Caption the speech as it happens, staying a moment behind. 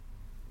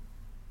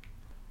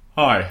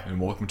Hi, and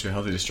welcome to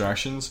Healthy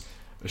Distractions,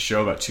 a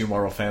show about two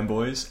Marvel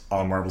fanboys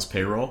on Marvel's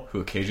payroll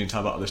who occasionally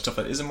talk about other stuff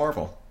that isn't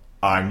Marvel.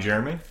 I'm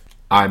Jeremy.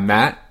 I'm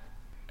Matt.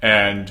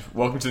 And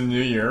welcome to the new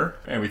year.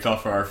 And we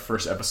thought for our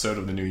first episode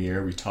of the new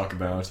year, we'd talk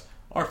about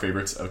our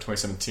favorites of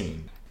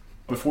 2017.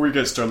 Before we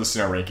get started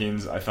listing our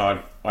rankings, I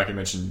thought I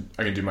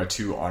can do my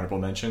two honorable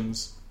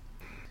mentions.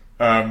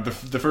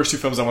 The first two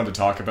films I wanted to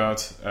talk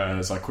about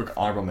as like quick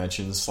honorable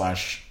mentions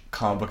 /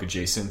 comic book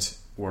adjacent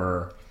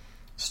were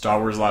Star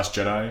Wars: Last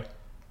Jedi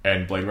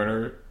and Blade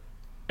Runner,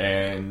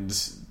 and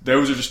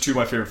those are just two of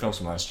my favorite films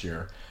from last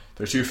year.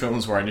 They're two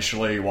films where I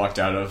initially walked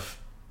out of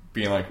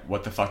being like,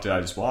 what the fuck did I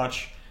just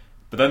watch?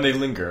 But then they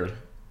lingered,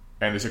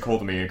 and they took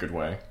hold of me in a good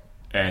way,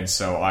 and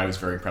so I was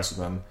very impressed with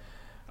them.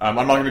 I'm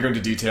not going to go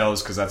into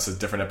details because that's a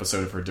different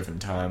episode for a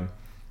different time,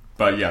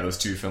 but yeah, those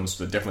two films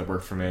definitely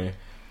worked for me.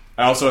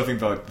 I also think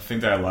the thing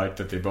that I liked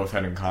that they both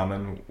had in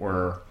common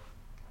were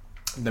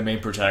the main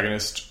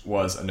protagonist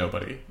was a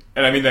nobody,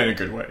 and I mean that in a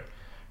good way.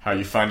 How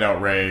you find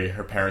out Rey,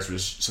 her parents were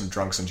just some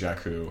drunks in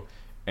Jakku,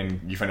 and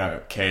you find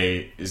out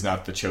Kay is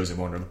not the chosen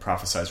one or the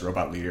prophesized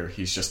robot leader,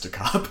 he's just a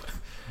cop.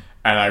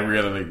 And I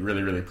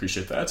really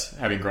appreciate that,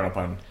 having grown up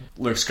on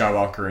Luke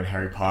Skywalker and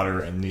Harry Potter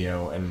and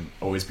Neo, and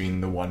always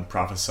being the one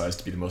prophesized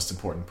to be the most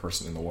important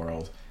person in the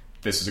world.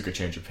 This is a good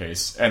change of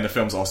pace, and the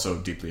films also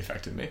deeply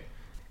affected me.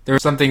 There were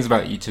some things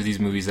about each of these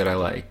movies that I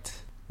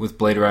liked. With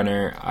Blade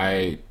Runner,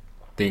 I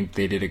think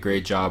they did a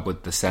great job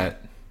with the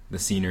set, the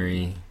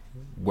scenery,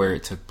 where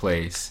it took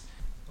place.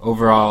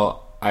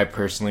 Overall, I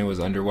personally was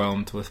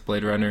underwhelmed with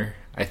Blade Runner.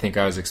 I think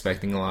I was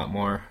expecting a lot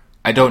more.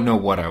 I don't know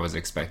what I was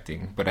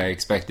expecting, but I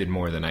expected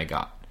more than I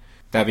got.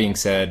 That being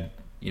said,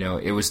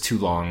 it was too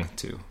long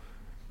too.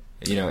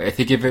 I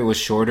think if it was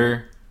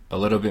shorter, a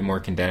little bit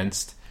more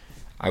condensed,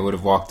 I would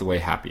have walked away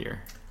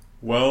happier.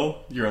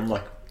 Well, you're in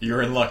luck.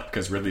 You're in luck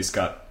because Ridley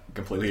Scott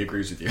completely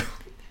agrees with you.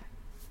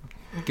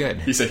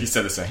 Good. He said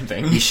the same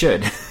thing. He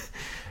should.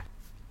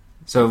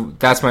 So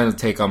that's my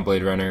take on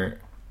Blade Runner.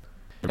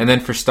 And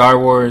then for Star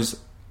Wars,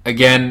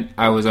 again,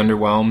 I was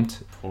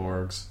underwhelmed.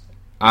 Porgs.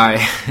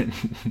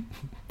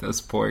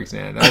 Those porgs,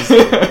 man.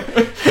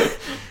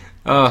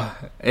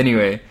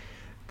 Anyway,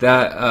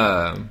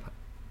 that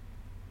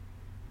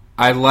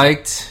I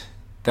liked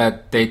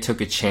that they took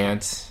a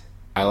chance.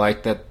 I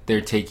like that they're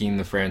taking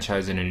the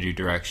franchise in a new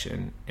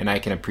direction, and I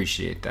can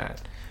appreciate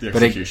that. The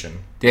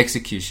execution. The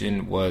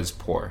execution was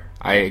poor.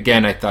 I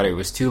thought it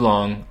was too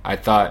long. I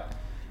thought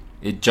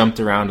it jumped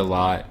around a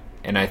lot,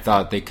 and I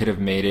thought they could have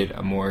made it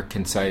a more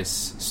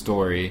concise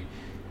story.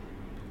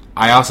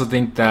 I also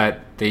think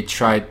that they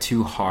tried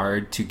too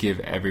hard to give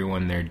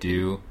everyone their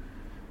due.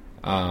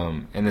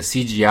 And the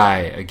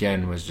CGI,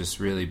 again, was just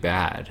really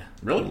bad.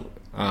 Really?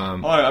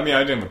 I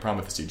didn't have a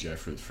problem with the CGI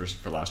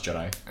for Last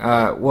Jedi.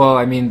 Are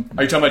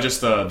you talking about just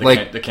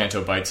the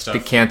Canto Bight stuff? The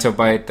Canto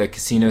Bight, the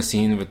casino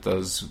scene with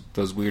those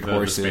weird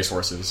horses. The space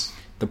horses.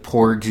 The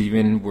porgs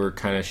even were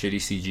kind of shitty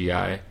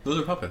CGI. Those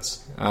are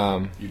puppets.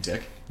 You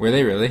dick. Were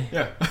they really?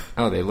 Yeah.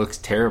 Oh, they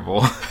looked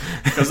terrible.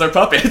 Because they're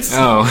puppets.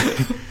 Oh.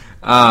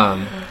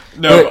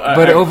 No,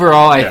 but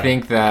overall, I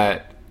think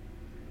they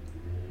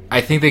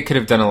could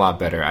have done a lot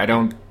better. I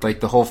don't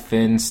like the whole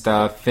Finn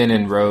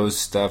and Rose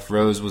stuff.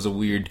 Rose was a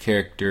weird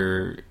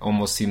character,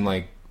 almost seemed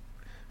like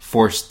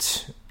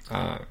forced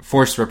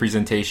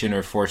representation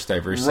or forced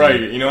diversity.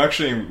 Right.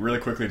 Actually, really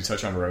quickly to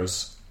touch on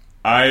Rose,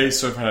 I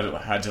sort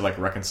of had to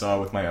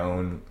reconcile with my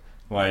own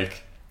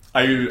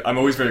I'm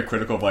always very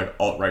critical of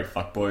alt-right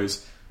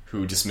fuckboys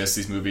who dismiss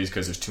these movies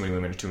because there's too many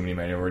women or too many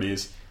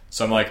minorities.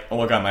 So I'm like, oh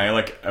my god, am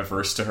I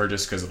averse to her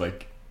just because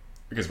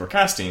we're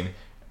casting?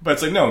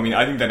 But it's no,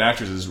 I think that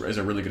actress is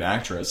a really good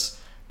actress,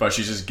 but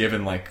she's just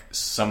given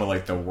some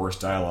of the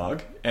worst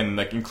dialogue, and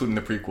including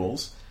the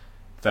prequels,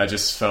 that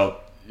just felt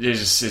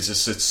it's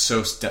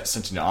so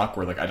sent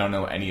awkward. I don't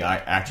know any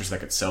actress that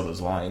could sell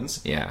those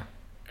lines. Yeah,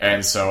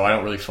 and so I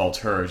don't really fault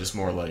her. Just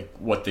more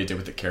what they did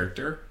with the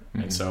character,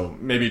 and so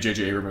maybe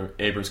J.J.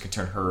 Abrams can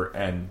turn her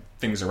and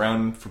things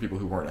around for people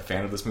who weren't a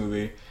fan of this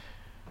movie.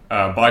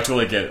 But I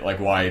totally get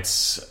why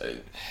it's.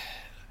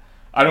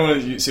 I don't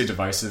want to say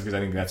divisive because I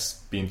think that's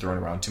being thrown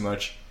around too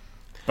much.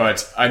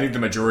 But I think the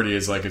majority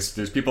is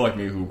there's people like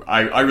me who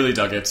I really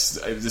dug it.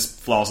 This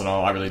flaws and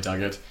all, I really dug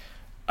it.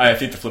 I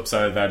think the flip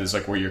side of that is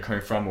where you're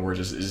coming from, or where it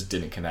just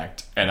didn't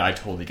connect, and I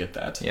totally get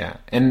that. Yeah,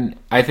 and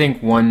I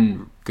think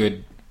one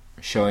good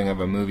showing of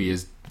a movie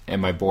is,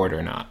 am I bored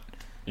or not?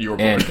 You were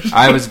bored. And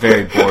I was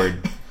very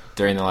bored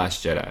during The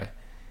Last Jedi.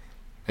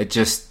 It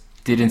just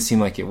didn't seem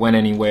like it went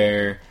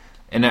anywhere.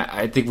 And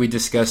I think we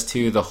discussed,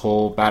 too, the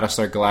whole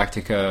Battlestar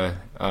Galactica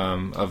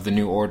of the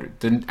New Order,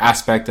 the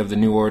aspect of the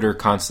New Order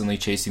constantly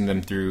chasing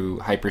them through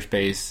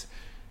hyperspace.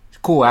 It's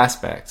a cool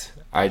aspect.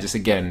 I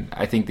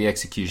think the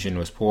execution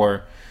was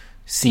poor.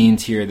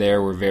 Scenes here or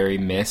there were very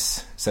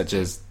such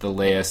as the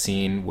Leia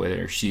scene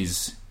where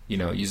she's,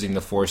 using the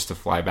Force to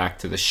fly back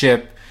to the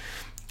ship,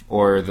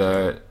 or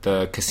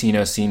the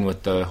casino scene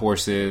with the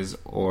horses,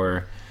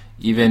 or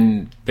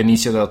even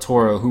Benicio del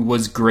Toro, who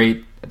was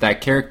great.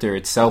 That character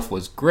itself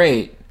was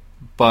great,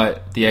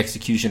 but the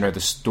execution or the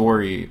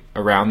story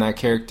around that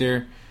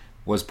character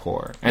was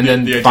poor. And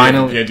the the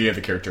idea of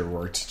the character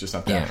worked, just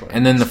not the actual.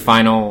 And then the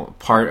final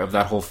part of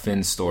that whole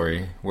Finn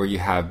story, where you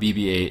have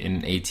BB-8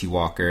 and A.T.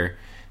 Walker,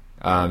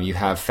 you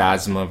have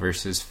Phasma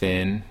versus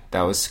Finn.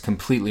 That was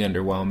completely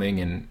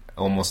underwhelming and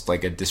almost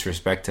like a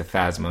disrespect to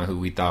Phasma, who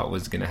we thought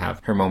was going to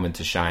have her moment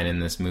to shine in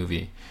this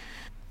movie.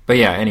 But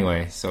yeah,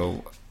 anyway,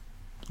 so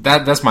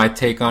that's my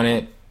take on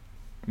it.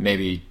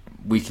 Maybe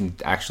we can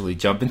actually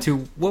jump into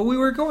what we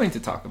were going to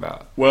talk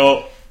about.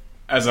 Well,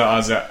 as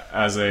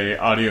a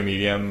audio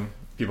medium,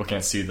 people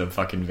can't see the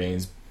fucking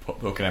veins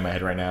poking at my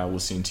head right now.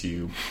 Listening to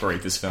you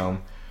berate this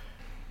film,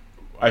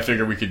 I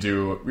figured we could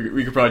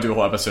probably do a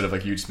whole episode of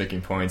like you just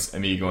making points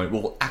and me going,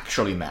 well,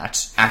 actually,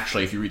 Matt,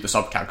 if you read the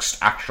subtext,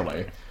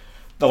 actually.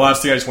 The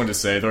last thing I just wanted to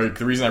say,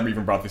 the reason I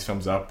even brought these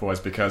films up was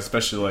because,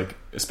 especially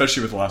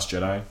with The Last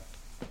Jedi,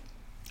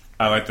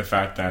 I like the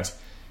fact that,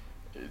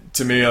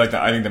 to me, I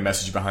think the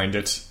message behind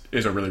it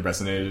is what really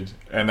resonated,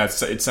 and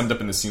it's summed up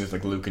in the scene with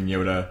like Luke and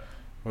Yoda,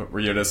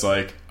 where Yoda's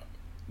like,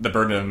 the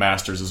burden of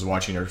masters is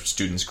watching our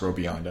students grow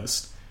beyond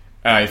us.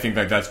 And I think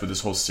that's what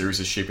this whole series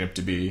is shaping up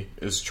to be,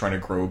 is trying to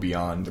grow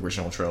beyond the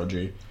original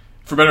trilogy,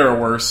 for better or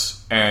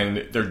worse.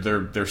 And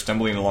they're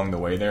stumbling along the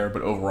way there,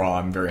 but overall,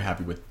 I'm very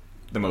happy with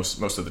the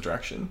most of the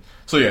direction.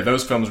 So yeah,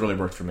 those films really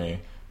worked for me.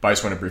 But I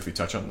just want to briefly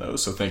touch on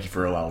those. So thank you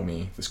for allowing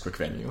me this quick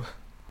venue.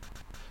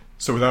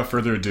 So without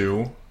further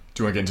ado,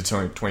 do you want to get into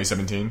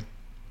 2017?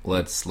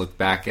 Let's look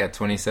back at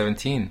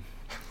 2017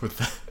 with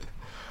the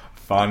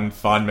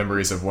fond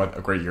memories of what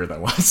a great year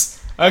that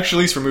was. Actually,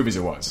 at least for movies,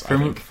 it was.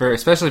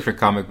 Especially for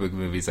comic book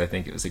movies, I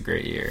think it was a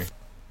great year.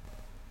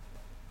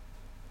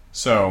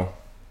 So,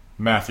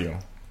 Matthew,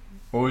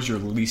 what was your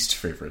least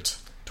favorite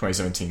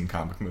 2017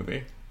 comic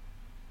movie?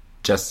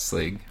 Justice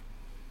League.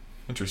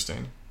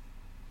 Interesting.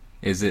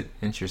 Is it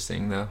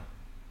interesting, though?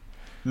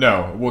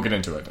 No, we'll get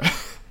into it.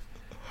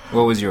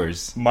 What was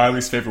yours? My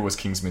least favorite was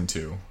Kingsman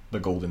 2, The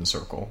Golden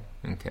Circle.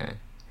 Okay.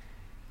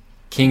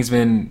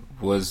 Kingsman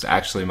was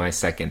actually my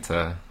second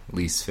to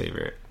least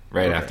favorite,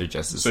 right after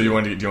Justice League. So do you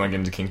want to get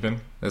into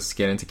Kingsman? Let's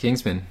get into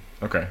Kingsman.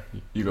 Okay,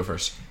 you go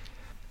first.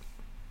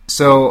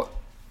 So,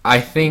 I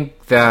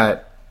think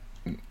that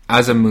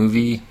as a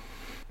movie,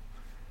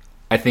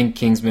 I think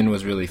Kingsman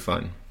was really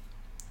fun.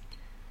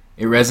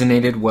 It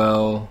resonated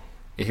well.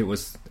 It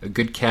was a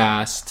good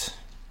cast.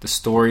 The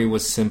story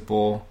was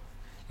simple.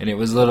 And it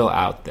was a little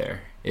out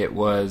there. It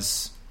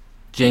was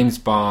James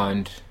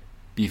Bond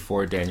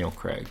before Daniel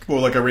Craig. Well,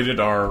 like a rated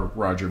R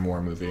Roger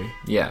Moore movie.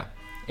 Yeah.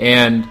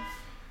 And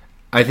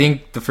I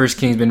think the first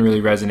Kingsman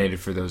really resonated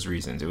for those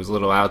reasons. It was a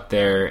little out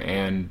there,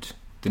 and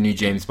the new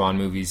James Bond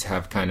movies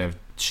have kind of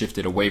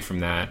shifted away from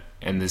that,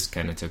 and this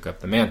kind of took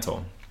up the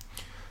mantle.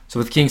 So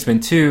with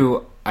Kingsman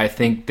 2, I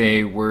think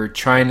they were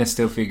trying to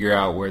still figure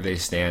out where they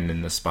stand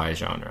in the spy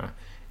genre.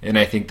 And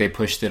I think they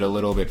pushed it a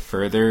little bit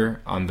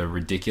further on the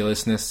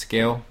ridiculousness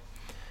scale.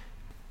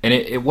 And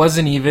it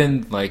wasn't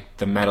even like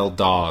the metal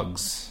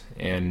dogs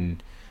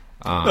and...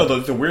 no,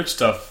 the weird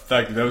stuff,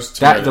 that's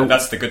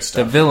the good stuff.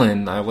 The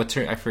villain, what's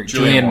her? I forget.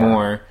 Julianne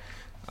Moore.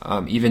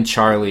 Even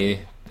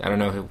Charlie. I don't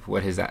know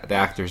what the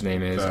actor's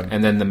name is.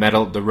 And then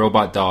the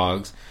robot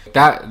dogs.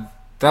 That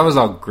was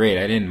all great.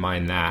 I didn't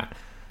mind that.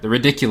 The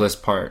ridiculous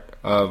part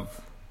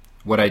of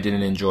what I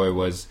didn't enjoy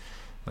was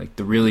like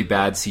the really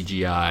bad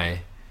CGI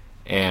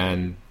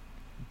and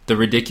the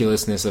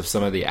ridiculousness of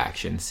some of the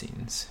action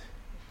scenes.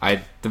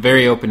 The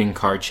very opening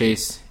car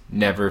chase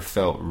never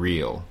felt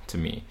real to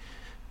me.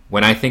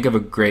 When I think of a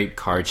great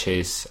car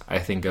chase, I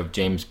think of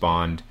James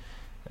Bond,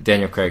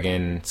 Daniel Craig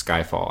in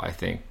Skyfall, I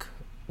think,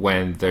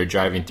 when they're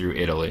driving through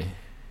Italy.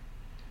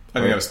 I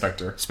think that was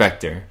Spectre.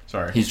 Spectre.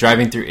 Sorry. He's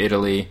driving through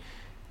Italy.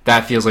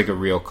 That feels like a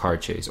real car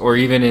chase. Or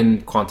even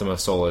in Quantum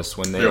of Solace,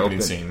 when they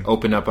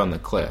open up on the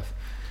cliff.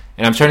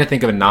 And I'm trying to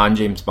think of a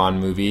non-James Bond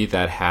movie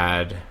that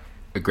had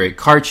a great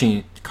car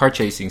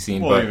chasing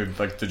scene. Well, but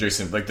like the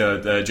Jason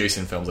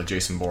films, like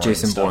Jason Bourne.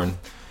 Jason Bourne.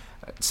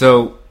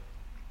 So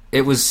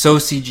it was so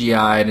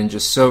CGI'd and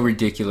just so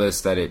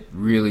ridiculous that it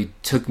really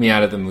took me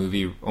out of the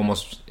movie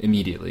almost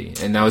immediately.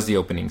 And that was the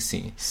opening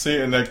scene. See,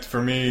 and like for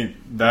me,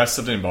 that's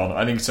something that bothered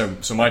me. I think so.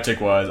 So my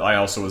take was, I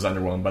also was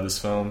underwhelmed by this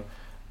film.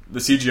 The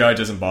CGI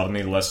doesn't bother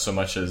me less so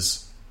much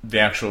as the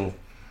actual,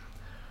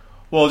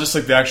 just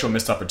like the actual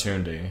missed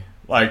opportunity.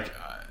 Like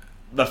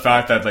the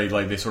fact that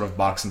they sort of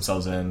box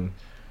themselves in,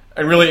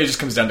 and really it just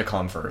comes down to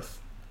Colin Firth.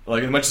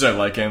 Like as much as I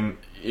like him,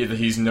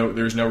 there's no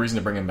reason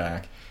to bring him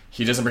back.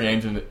 He doesn't bring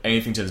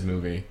anything to his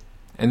movie.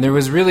 And there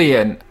was really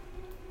a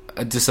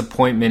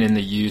disappointment in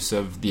the use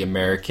of the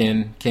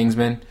American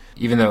Kingsman,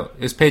 even though it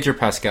was Pedro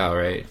Pascal,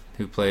 right,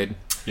 who played?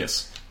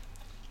 Yes.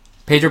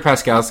 Pedro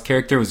Pascal's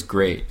character was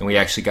great, and we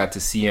actually got to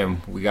see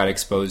him. We got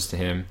exposed to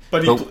him.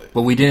 But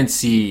we didn't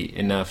see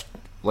enough.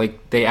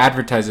 Like, they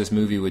advertised this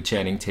movie with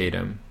Channing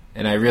Tatum,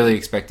 and I really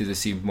expected to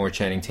see more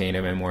Channing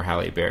Tatum and more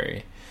Halle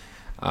Berry.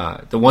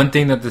 The one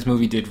thing that this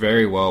movie did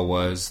very well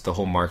was the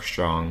whole Mark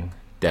Strong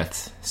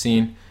death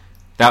scene.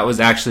 that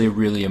was actually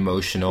really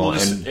emotional. Well,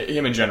 just and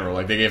him in general,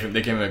 like they gave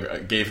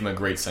him a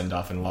great send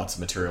off and lots of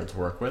material to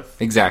work with.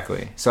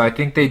 Exactly. So I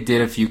think they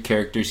did a few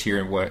characters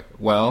here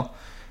well.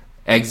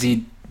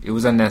 Eggsy, it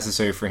was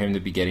unnecessary for him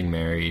to be getting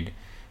married.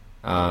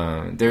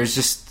 There's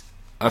just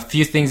a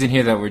few things in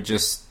here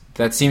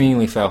that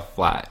seemingly fell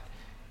flat,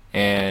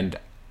 and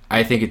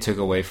I think it took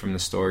away from the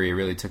story. It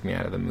really took me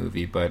out of the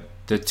movie. But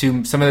the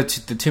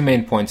two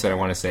main points that I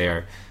want to say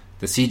are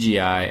the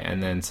CGI,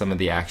 and then some of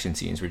the action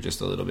scenes were just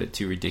a little bit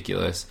too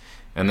ridiculous.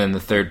 And then the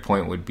third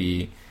point would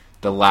be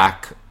the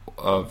lack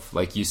of,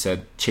 like you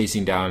said,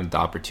 chasing down the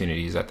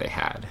opportunities that they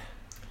had.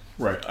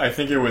 Right. I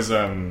think it was,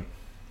 to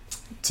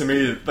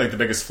me, like the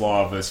biggest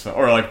flaw of this film,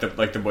 or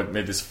what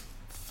made this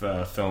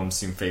film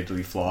seem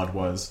fatally flawed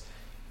was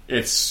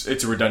it's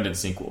a redundant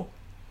sequel.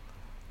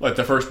 Like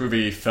the first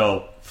movie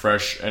felt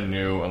fresh and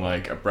new and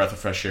like a breath of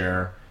fresh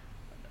air,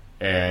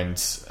 and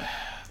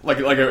like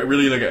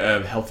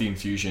a healthy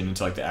infusion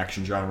into like the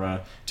action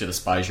genre, to the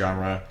spy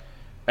genre,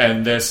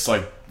 and this,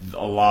 like,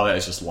 a lot of that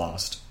is just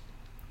lost,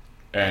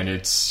 and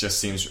it just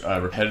seems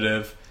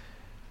repetitive,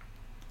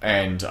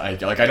 and I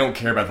don't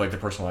care about like the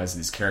personal lives of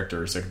these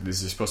characters. Like,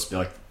 this is supposed to be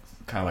like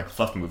kind of like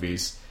fluff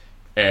movies,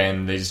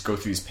 and they just go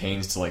through these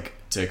pains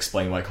to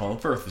explain why Colin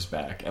Firth is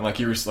back, and like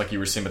you were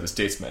saying about the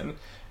Statesman,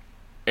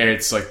 and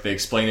it's like they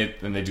explain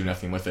it and they do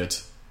nothing with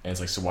it, and it's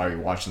like, so why are you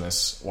watching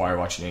this? Why are you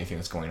watching anything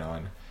that's going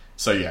on?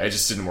 So yeah, it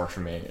just didn't work for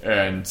me.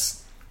 And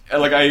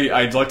like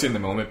I liked it in the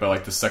moment, but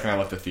like the second I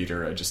left the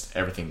theater,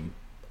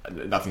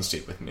 nothing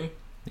stayed with me.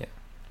 Yeah.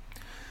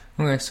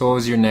 Okay, so what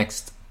was your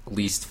next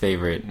least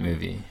favorite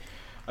movie?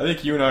 I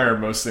think you and I are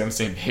mostly on the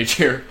same page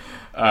here.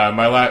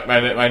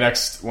 My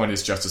next one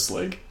is Justice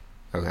League.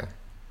 Okay,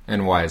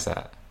 and why is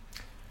that?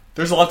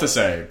 There's a lot to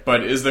say,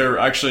 but is there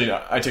actually?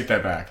 I take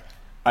that back.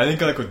 I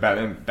think like with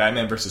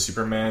Batman versus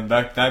Superman,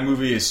 that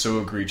movie is so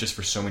egregious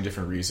for so many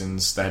different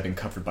reasons that have been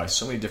covered by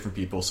so many different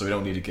people, so we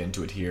don't need to get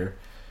into it here.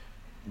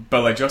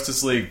 But like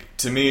Justice League,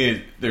 to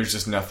me, there's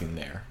just nothing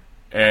there,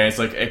 and it's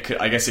like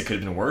I guess it could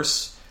have been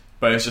worse,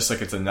 but it's just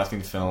like it's a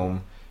nothing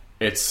film.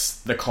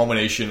 It's the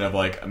culmination of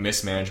like a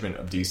mismanagement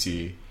of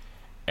DC,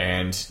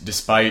 and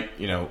despite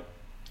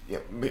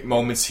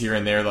moments here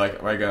and there,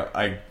 like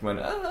I went,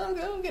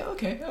 oh,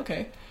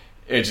 okay,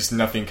 it just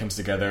nothing comes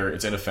together.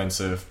 It's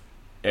inoffensive.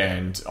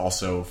 And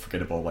also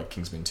forgettable, like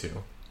Kingsman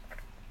 2.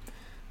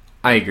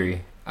 I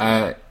agree.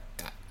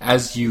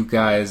 As you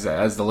guys,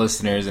 as the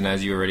listeners, and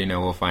as you already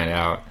know, we'll find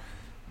out,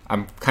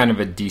 I'm kind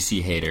of a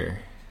DC hater.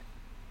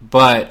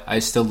 But I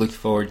still look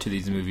forward to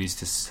these movies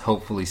to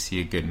hopefully see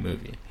a good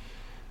movie.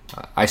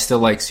 I still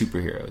like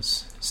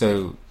superheroes.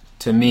 So,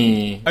 to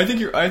me... I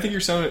think you're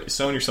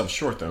selling yourself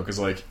short, though, because,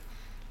 like,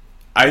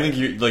 I think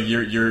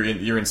you're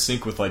in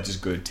sync with like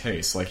just good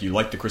taste. Like you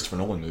like the Christopher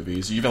Nolan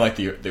movies. You even like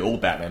the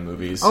old Batman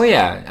movies. Oh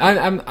yeah,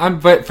 I'm.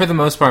 But for the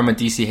most part, I'm a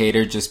DC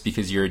hater just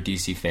because you're a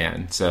DC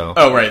fan. So.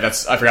 Oh right, I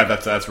forgot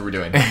that's what we're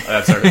doing. Okay.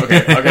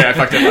 I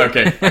fucked up.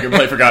 Okay, I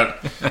completely forgot.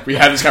 We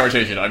had this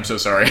conversation. I'm so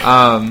sorry.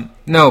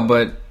 No,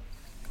 but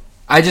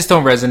I just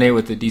don't resonate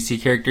with the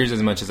DC characters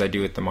as much as I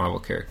do with the Marvel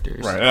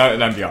characters. Right,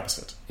 and I'm the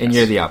opposite. And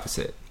you're the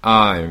opposite.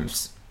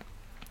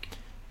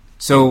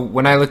 So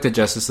when I looked at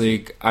Justice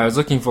League, I was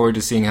looking forward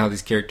to seeing how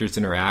these characters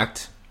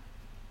interact.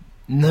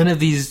 None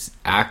of these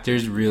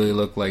actors really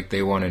looked like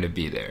they wanted to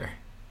be there.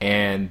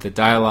 And the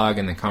dialogue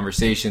and the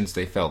conversations,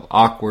 they felt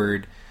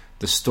awkward.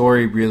 The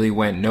story really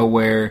went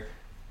nowhere.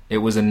 It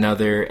was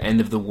another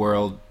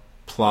end-of-the-world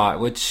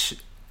plot, which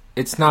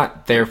it's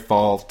not their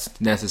fault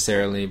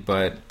necessarily,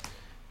 but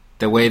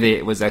the way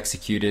it was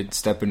executed,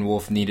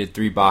 Steppenwolf needed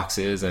 3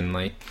 boxes and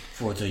like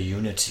for the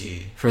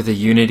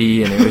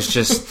unity, and it was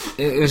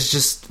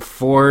just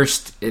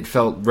forced. It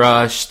felt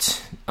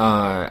rushed.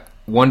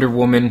 Wonder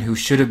Woman, who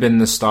should have been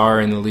the star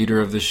and the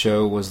leader of the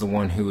show, was the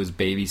one who was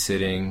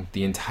babysitting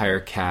the entire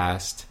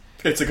cast.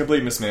 It's a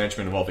complete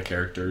mismanagement of all the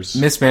characters.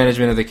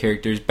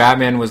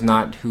 Batman was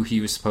not who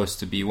he was supposed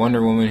to be.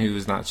 Wonder Woman, who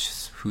was not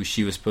who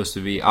she was supposed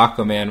to be.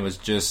 Aquaman was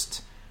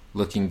just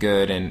looking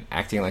good and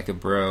acting like a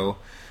bro.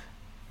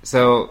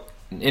 So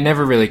it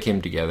never really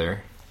came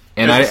together.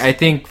 And I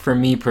think for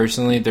me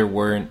personally,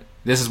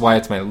 this is why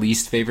it's my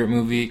least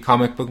favorite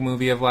comic book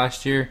movie of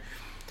last year.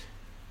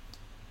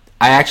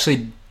 I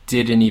actually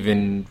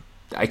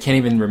I can't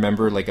even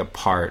remember like a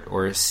part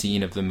or a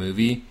scene of the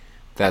movie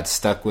that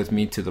stuck with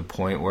me to the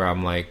point where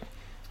I'm like,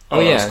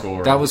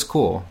 that was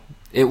cool.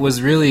 It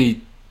was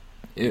really,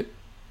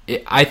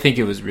 I think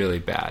it was really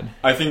bad.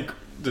 I think,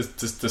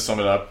 to sum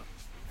it up,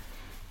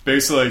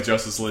 basically, like,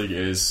 Justice League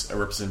is a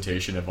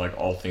representation of like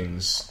all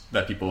things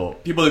that people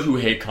who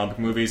hate comic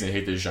movies and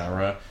hate this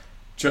genre.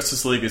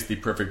 Justice League is the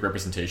perfect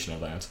representation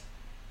of that,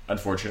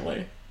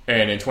 unfortunately.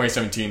 And in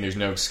 2017, there's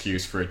no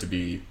excuse for that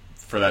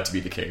to be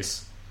the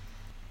case.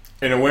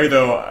 In a way,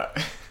 though,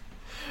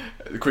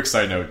 a quick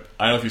side note: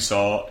 I don't know if you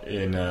saw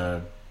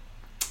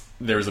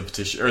there was a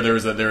petition, or there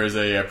was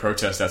a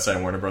protest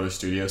outside Warner Brothers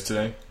Studios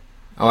today.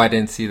 Oh, I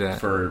didn't see that.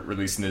 For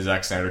releasing the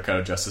Zack Snyder cut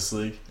of Justice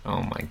League.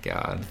 Oh my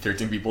god.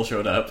 13 people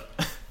showed up.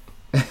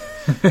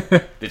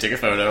 They took a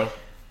photo.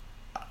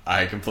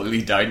 I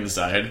completely died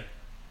inside.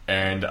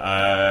 And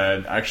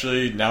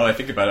actually, now that I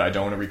think about it, I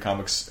don't want to read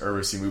comics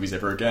or see movies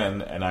ever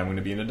again, and I'm going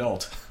to be an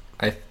adult.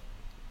 I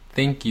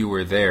think you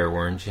were there,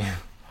 weren't you?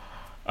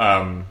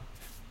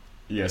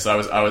 Yes, I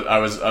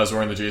was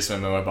wearing the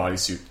Jason Momoa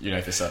bodysuit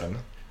Unite the Seven.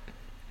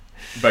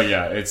 But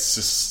yeah, it's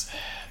just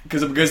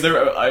because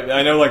there.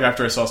 I know, like,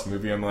 after I saw this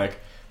movie, I'm like,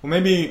 well,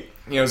 maybe,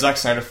 you know, Zack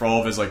Snyder, for all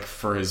of his, like,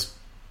 for his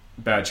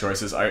bad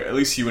choices, at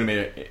least he would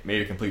have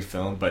made a complete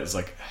film. But it's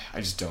like,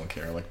 I just don't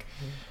care. Like,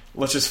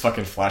 let's just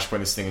fucking flashpoint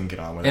this thing and get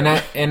on with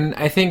it. And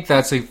I think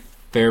that's a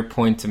fair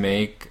point to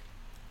make.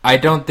 I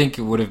don't think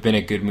it would have been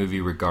a good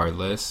movie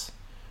regardless,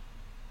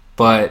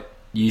 but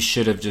you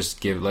should have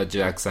just let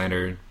Zack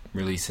Snyder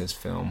release his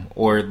film,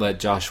 or let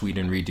Joss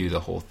Whedon redo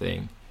the whole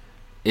thing.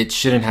 It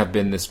shouldn't have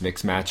been this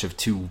mixed match of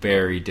two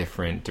very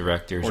different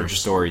directors or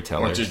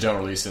storytellers. Or just don't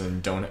release it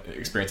and don't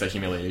experience that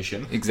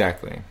humiliation.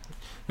 Exactly.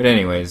 But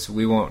anyways,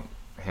 we won't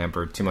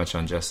hamper too much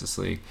on Justice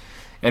League.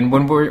 And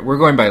when we're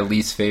going by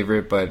least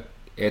favorite, but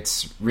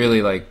it's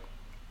really, like,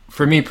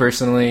 for me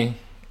personally,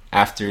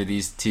 after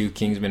these two,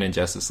 Kingsman and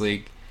Justice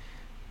League,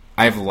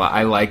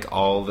 I like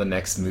all the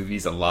next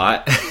movies a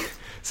lot.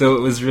 So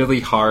it was really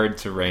hard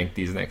to rank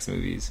these next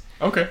movies.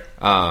 Okay.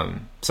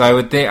 So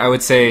I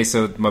would say,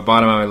 so my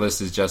bottom of my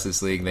list is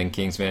Justice League, then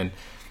Kingsman,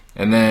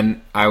 and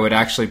then I would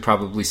actually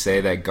probably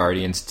say that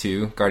Guardians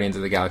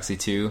of the Galaxy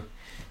 2,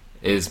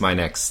 is my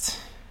next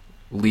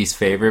least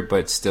favorite,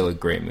 but still a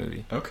great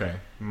movie. Okay.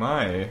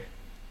 My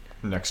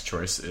next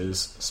choice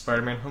is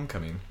Spider-Man: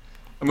 Homecoming,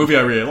 a movie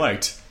I really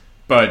liked,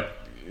 but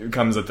it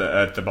comes at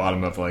the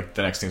bottom of, like,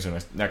 the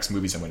next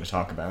movies I'm going to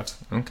talk about.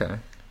 Okay.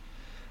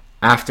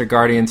 After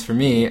Guardians, for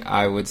me,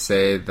 I would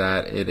say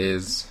that it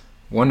is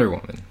Wonder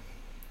Woman.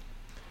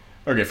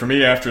 Okay, for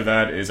me, after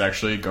that is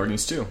actually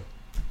Guardians 2.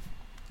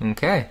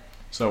 Okay.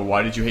 So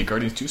why did you hate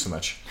Guardians 2 so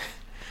much?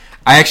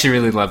 I actually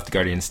really loved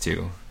Guardians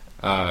 2.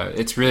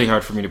 It's really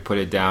hard for me to put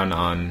it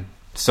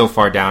so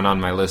far down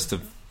on my list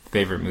of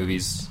favorite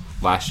movies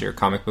last year,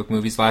 comic book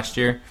movies last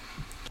year.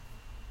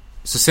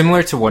 So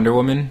similar to Wonder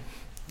Woman,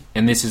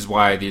 and this is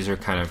why these are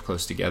kind of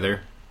close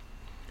together,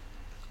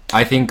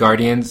 I think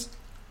Guardians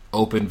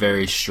opened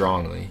very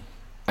strongly.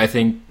 I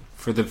think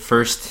for the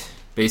first,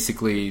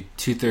 basically,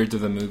 2/3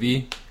 of the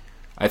movie,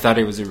 I thought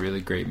it was a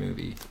really great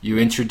movie. You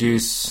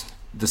introduce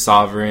the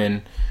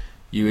Sovereign,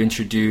 you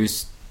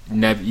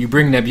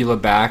bring Nebula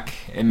back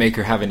and make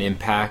her have an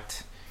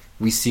impact.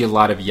 We see a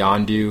lot of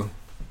Yondu,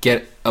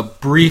 get a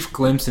brief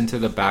glimpse into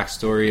the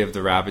backstory of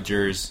the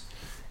Ravagers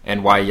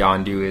and why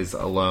Yondu is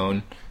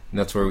alone. And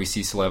that's where we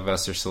see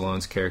Sylvester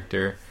Stallone's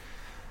character.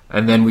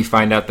 And then we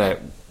find out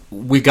that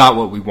we got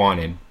what we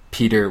wanted.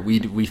 Peter,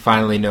 we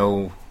finally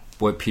know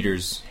what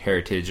Peter's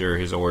heritage or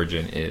his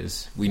origin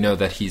is. We know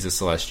that he's a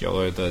Celestial,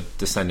 or the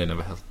descendant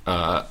of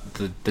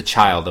the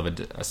child of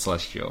a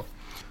Celestial.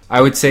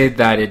 I would say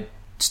that it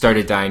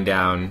started dying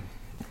down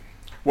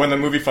when the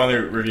movie finally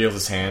reveals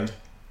his hand.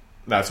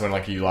 That's when,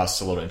 like, you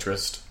lost a little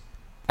interest.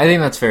 I think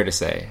that's fair to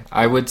say.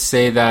 I would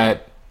say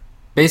that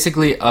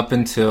basically up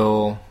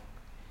until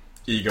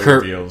Ego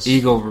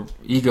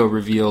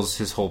reveals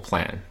his whole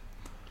plan,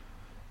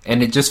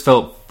 and it just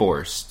felt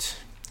forced.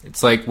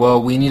 It's like,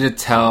 well, we need to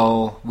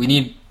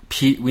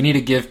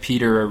give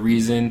Peter a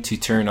reason to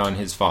turn on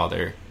his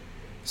father.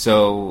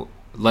 So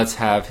let's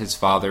have his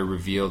father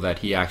reveal that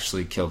he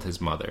actually killed his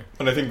mother.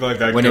 And I think, like,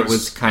 that it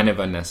was kind of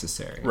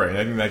unnecessary. Right, and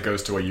I think that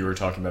goes to what you were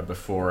talking about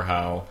before,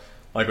 how,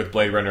 like, with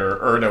Blade Runner,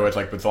 or no, with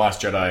The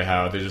Last Jedi,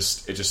 how it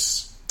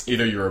just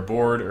either you were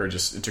bored or it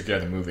took you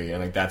out of the movie,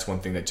 and, like, that's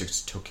one thing that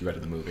just took you out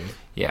of the movie.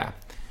 Yeah.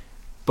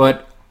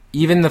 But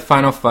even the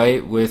final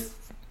fight with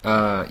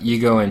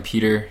Ego and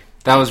Peter,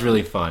 that was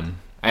really fun.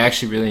 I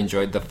actually really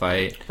enjoyed the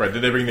fight. Right,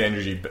 did they bring the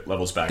energy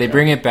levels back? They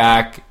bring it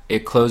back. It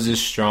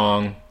closes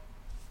strong.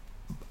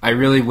 I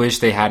really wish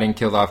they hadn't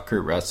killed off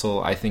Kurt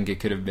Russell. I think it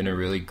could have been a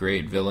really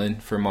great villain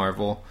for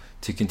Marvel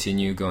to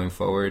continue going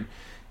forward.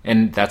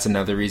 And that's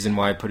another reason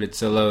why I put it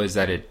so low, is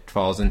that it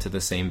falls into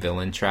the same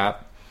villain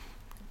trap.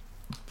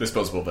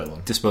 Disposable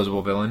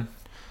villain.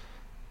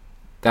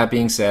 That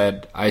being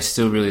said, I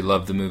still really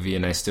loved the movie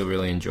and I still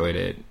really enjoyed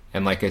it.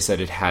 And like I said,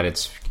 it had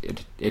its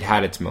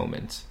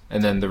moments.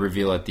 And then the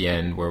reveal at the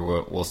end, where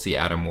we'll see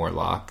Adam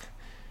Warlock,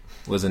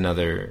 was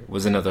another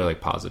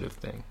like positive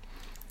thing.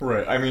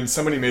 Right. I mean,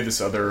 somebody made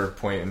this other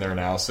point in their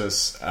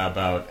analysis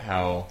about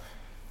how,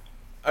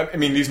 I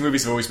mean, these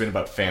movies have always been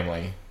about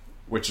family,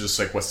 which is,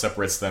 like, what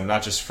separates them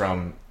not just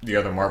from the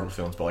other Marvel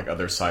films, but, like,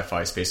 other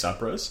sci-fi space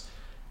operas.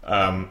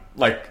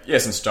 Like,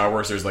 yes, in Star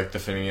Wars, there's, like, the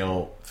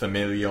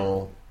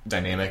familial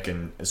dynamic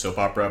in soap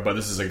opera, but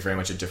this is, like, very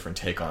much a different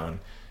take on,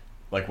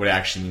 like, what it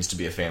actually means to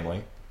be a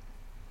family.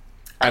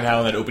 And how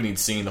in that opening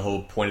scene, the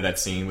whole point of that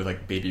scene with,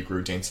 like, Baby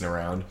Groot dancing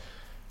around,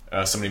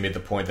 somebody made the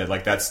point that,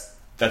 like, that's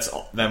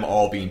them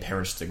all being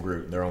parents to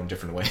Groot in their own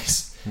different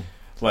ways.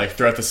 Like,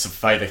 throughout this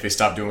fight, like, they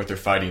stop doing what they're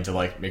fighting to,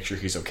 like, make sure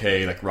he's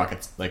okay. Like,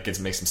 Rocket, like,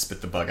 makes him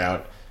spit the bug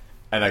out.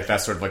 And, like,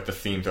 that's sort of, like, the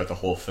theme throughout the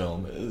whole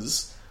film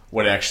is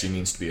what it actually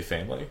means to be a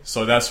family.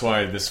 So that's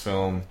why this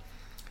film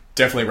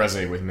definitely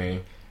resonated with me.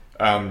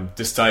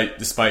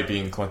 despite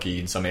being clunky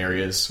in some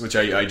areas, which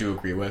I do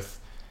agree with.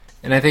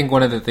 And I think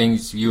one of the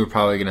things you were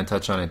probably going to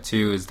touch on it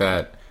too is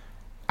that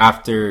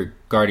after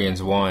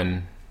Guardians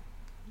 1,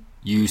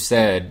 you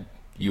said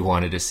you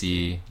wanted to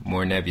see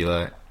more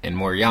Nebula and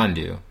more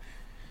Yondu.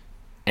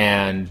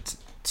 And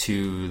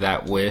to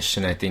that wish,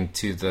 and I think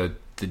to the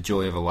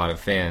joy of a lot of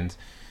fans,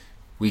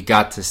 we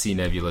got to see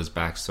Nebula's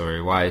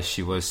backstory, why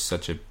she was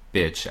such a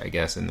bitch, I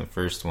guess, in the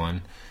first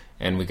one.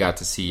 And we got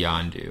to see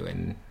Yondu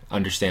and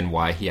understand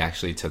why he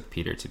actually took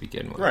Peter to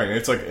begin with. Right, and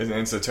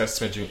it's a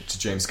testament to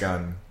James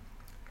Gunn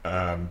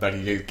that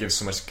he gives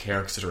so much care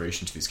and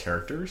consideration to these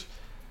characters,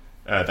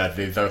 that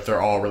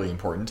they're all really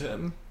important to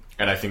him.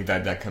 And I think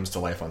that comes to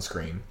life on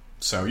screen.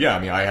 So yeah, I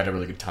mean, I had a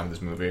really good time with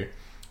this movie.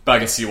 But I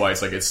can see why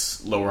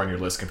it's lower on your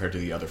list compared to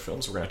the other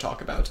films we're going to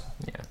talk about.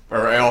 Yeah.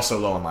 Or also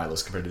low on my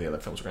list compared to the other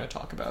films we're going to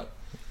talk about.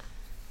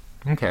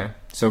 Okay.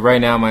 So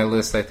right now my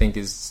list, I think,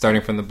 is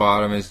starting from the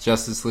bottom, is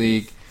Justice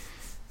League,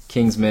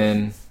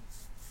 Kingsman,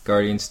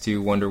 Guardians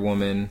 2, Wonder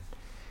Woman,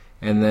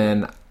 and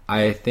then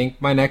I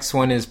think my next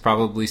one is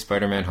probably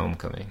Spider-Man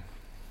Homecoming.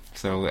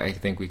 So I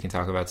think we can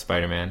talk about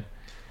Spider-Man.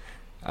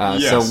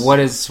 Yes. So what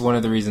is one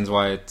of the reasons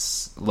why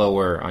it's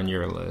lower on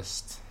your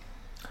list?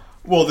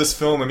 Well, this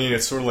film, I mean,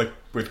 it's sort of like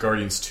with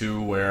Guardians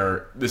 2,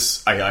 where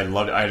I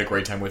loved it. I had a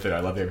great time with it. I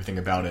loved everything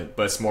about it.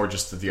 But it's more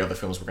just that the other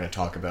films we're going to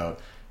talk about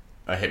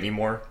hit me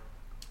more.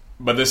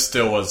 But this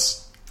still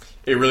was...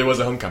 It really was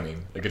a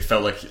homecoming. Like, it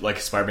felt like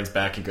Spider-Man's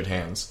back in good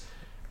hands.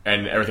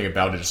 And everything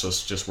about it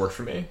just worked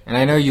for me. And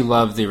I know you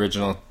love the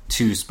original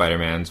 2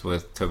 Spider-Mans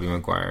with Tobey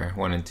Maguire,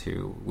 1 and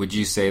 2. Would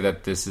you say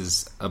that this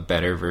is a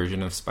better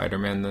version of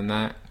Spider-Man than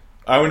that?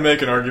 I would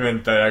make an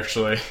argument that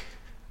actually...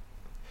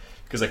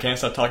 Because I can't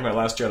stop talking about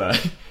Last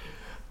Jedi.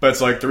 But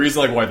it's like, the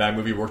reason why that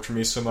movie worked for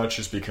me so much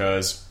is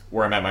because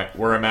where I'm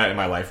at in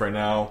my life right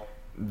now,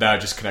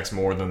 that just connects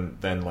more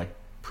than like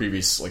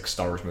previous like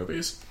Star Wars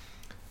movies.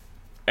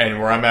 And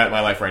where I'm at in my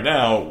life right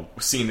now,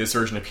 seeing this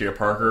version of Peter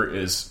Parker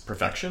is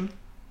perfection.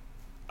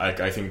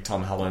 I think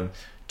Tom Holland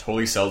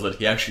totally sells it.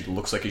 He actually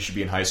looks like he should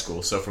be in high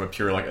school. So from a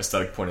pure like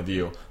aesthetic point of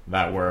view,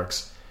 that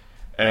works.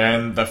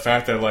 And the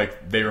fact that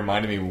like they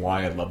reminded me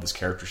why I love this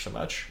character so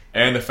much,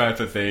 and the fact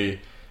that they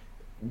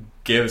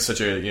give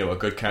such a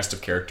good cast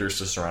of characters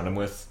to surround him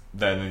with,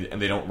 and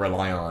they don't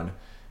rely on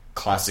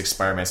classic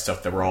Spider-Man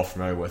stuff that we're all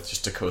familiar with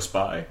just to coast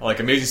by.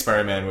 Like Amazing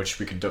Spider-Man, which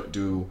we could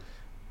do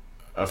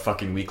a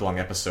fucking week-long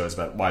episodes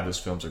about why those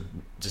films are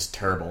just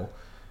terrible.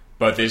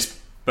 But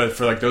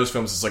for like those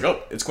films, it's like,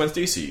 oh, it's Gwen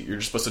Stacy. You're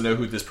just supposed to know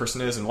who this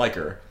person is and like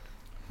her.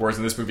 Whereas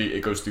in this movie,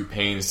 it goes through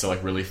pains to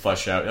like really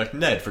flesh out, like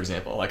Ned, for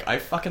example. Like, I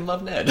fucking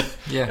love Ned.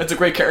 Yeah, that's a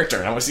great character,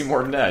 and I want to see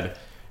more of Ned.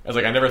 I was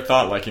like, I never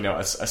thought like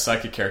a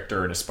psychic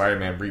character in a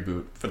Spider-Man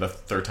reboot for the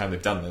third time they've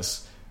done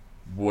this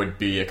would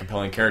be a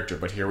compelling character,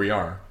 but here we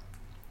are.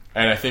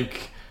 And I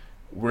think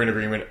we're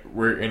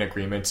in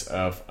agreement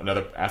of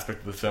another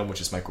aspect of the film,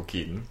 which is Michael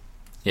Keaton.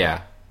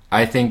 Yeah,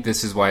 I think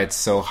this is why it's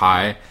so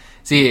high.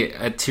 See,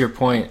 to your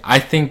point, I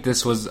think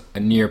this was a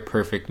near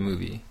perfect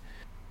movie.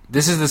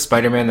 This is the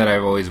Spider-Man that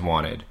I've always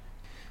wanted.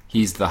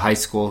 He's the high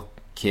school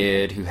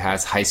kid who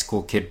has high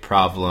school kid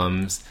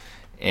problems,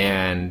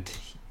 and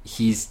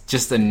he's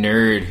just a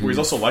nerd he's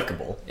also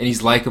likable. And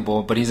he's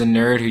likable, but he's a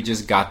nerd who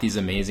just got these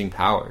amazing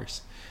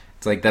powers.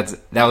 It's like that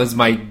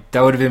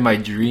would have been my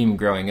dream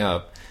growing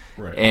up.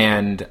 Right.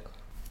 And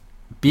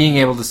being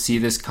able to see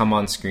this come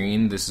on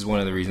screen, this is one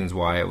of the reasons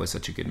why it was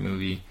such a good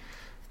movie.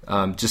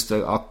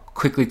 I'll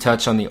quickly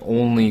touch on the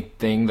only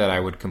thing that I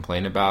would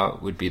complain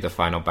about would be the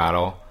final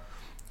battle.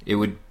 It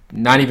would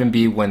not even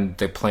be when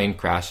the plane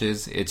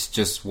crashes. It's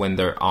just when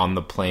they're on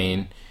the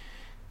plane.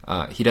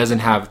 He doesn't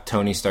have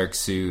Tony Stark's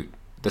suit,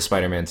 the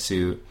Spider-Man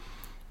suit,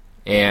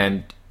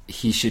 and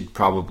he should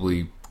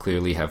probably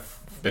clearly have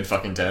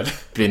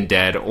been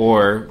dead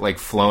or like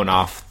flown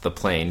off the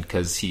plane,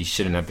 because he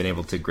shouldn't have been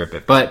able to grip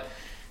it. But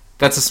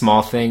that's a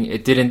small thing.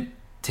 It didn't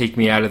take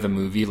me out of the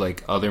movie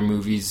like other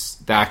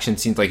movies. The action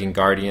scenes like in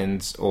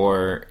Guardians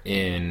or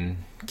in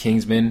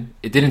Kingsman,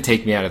 it didn't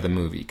take me out of the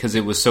movie because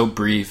it was so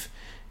brief.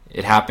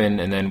 It happened,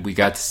 and then we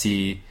got to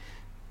see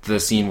the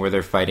scene where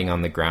they're fighting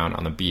on the ground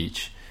on the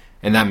beach,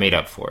 and that made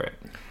up for it.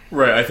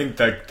 Right, I think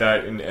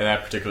that in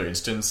that particular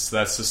instance,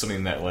 that's just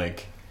something that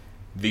like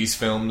these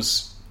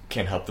films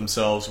can't help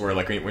themselves. Where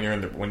like when you're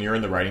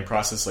in the writing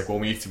process, like, well,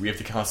 we have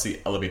to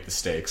constantly elevate the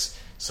stakes.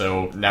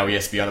 So now he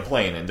has to be on the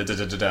plane and da da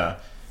da da da.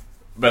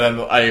 But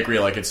then I agree,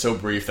 like it's so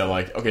brief that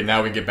like, okay,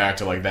 now we get back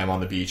to like them on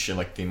the beach and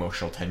like the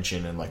emotional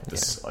tension and like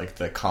this like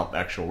the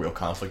actual real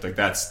conflict. Like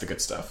that's the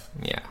good stuff.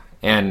 Yeah,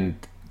 and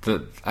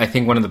I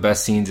think one of the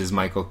best scenes is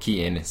Michael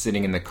Keaton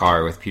sitting in the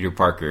car with Peter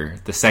Parker.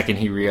 The second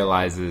he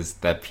realizes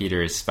that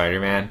Peter is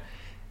Spider-Man,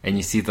 and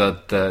you see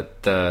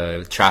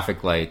the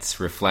traffic lights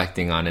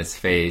reflecting on his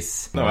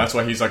face. No, that's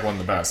why he's like one of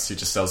the best. He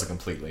just sells it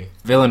completely.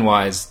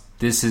 Villain-wise,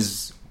 this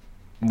is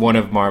one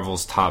of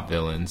Marvel's top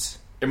villains.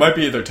 It might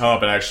be their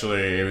top, and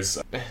actually, it was,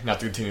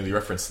 not to continually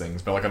reference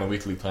things, but like on the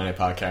Weekly Planet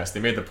podcast, they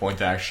made the point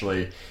that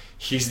actually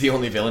he's the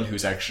only villain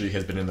who's actually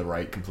has been in the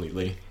right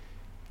completely.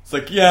 It's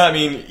like, yeah, I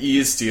mean, he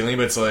is stealing,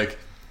 but it's like,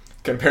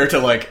 compared to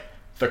like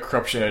the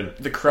corruption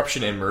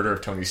and murder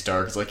of Tony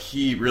Stark. It's like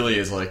he really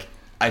is like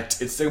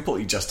it's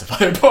completely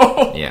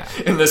justifiable. Yeah.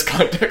 In this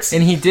context.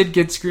 And he did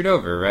get screwed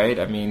over, right?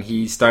 I mean,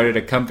 he started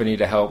a company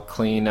to help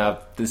clean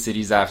up the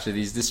cities after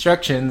these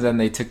destructions, and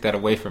they took that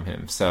away from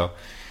him. So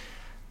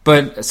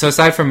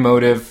aside from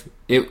motive,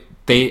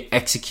 they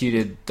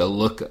executed the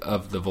look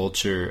of the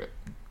Vulture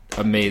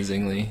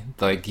amazingly.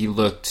 Like, he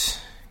looked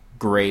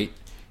great.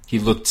 He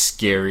looked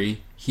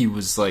scary.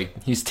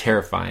 He's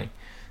terrifying.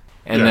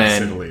 And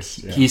then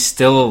he's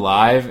still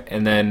alive,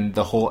 and then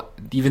the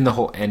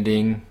whole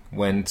ending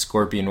when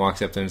Scorpion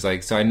walks up to him is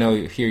like, so I know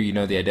here you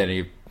know the identity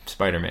of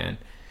Spider-Man.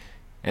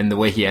 And the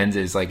way he ends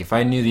it is like, if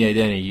I knew the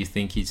identity, you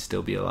think he'd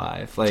still be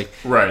alive. Like,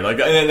 right,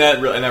 like, and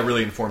that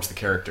really informs the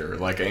character,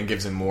 like, and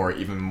gives him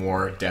even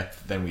more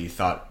depth than we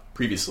thought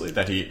previously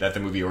that the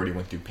movie already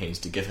went through pains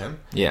to give him.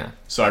 Yeah.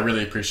 So I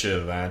really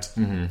appreciated that.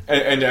 Mm-hmm.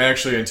 And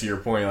actually, and to your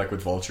point, like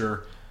with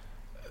Vulture,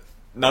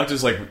 not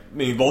just like, I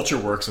mean, Vulture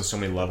works on so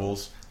many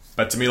levels,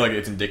 but to me, like,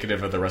 it's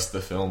indicative of the rest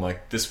of the film.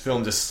 Like, this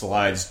film just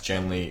slides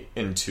gently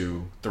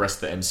into the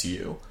rest of the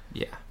MCU.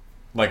 Yeah.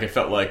 Like, it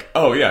felt like,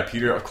 oh yeah,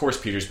 of course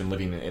Peter's been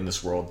living in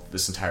this world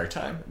this entire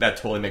time. That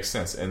totally makes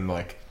sense. And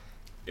like,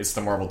 it's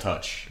the Marvel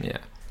touch. Yeah.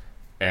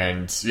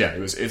 And yeah,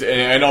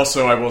 and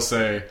also I will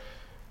say,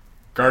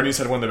 Guardians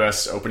had one of the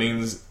best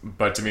openings,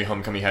 but to me,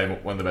 Homecoming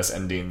had one of the best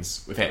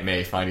endings with Aunt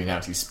May finding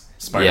out he's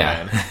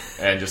Spider-Man. Yeah.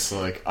 And just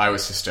like, I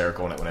was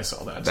hysterical when I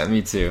saw that.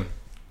 Me too.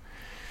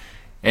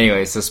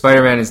 Anyway, so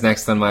Spider-Man is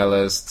next on my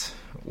list.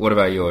 What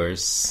about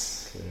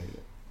yours? Okay.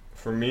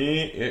 For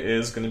me, it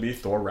is going to be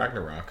Thor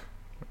Ragnarok.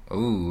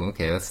 Ooh,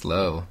 okay, that's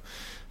low.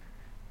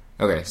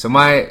 Okay,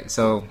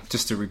 so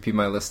just to repeat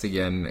my list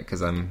again,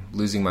 because I'm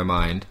losing my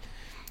mind.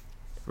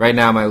 Right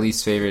now, my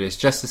least favorite is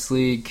Justice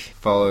League,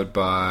 followed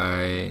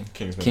by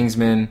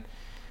Kingsman,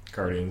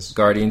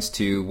 Guardians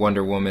 2,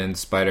 Wonder Woman,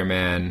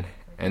 Spider-Man,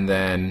 and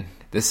then,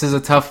 this is a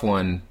tough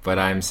one, but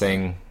I'm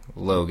saying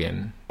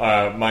Logan.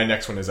 My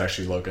next one is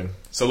actually Logan.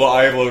 So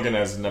I have Logan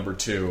as number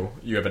 2.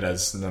 You have it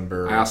as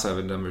number... I also have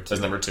it number 2. As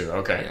number 2,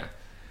 okay. Yeah.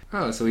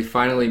 Oh, so we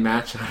finally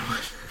match on one.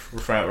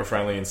 We're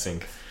finally in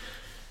sync.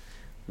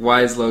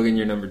 Why is Logan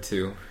your number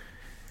 2?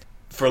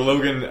 For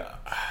Logan,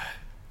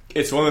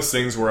 it's one of those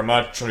things where I'm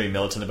not trying to be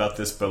militant about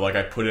this, but like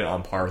I put it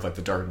on par with like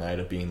The Dark Knight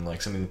of being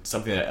like something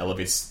that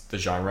elevates the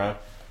genre.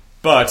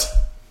 But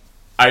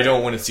I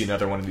don't want to see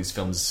another one of these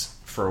films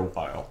for a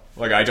while.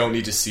 Like, I don't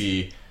need to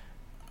see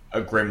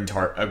a grim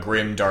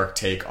dark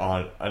take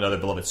on another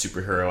beloved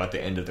superhero at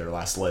the end of their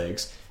last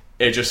legs.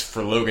 It just,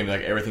 for Logan,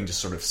 like, everything just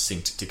sort of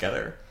synced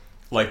together.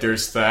 Like,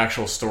 there's the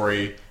actual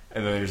story,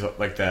 and then there's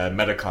like the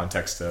meta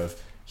context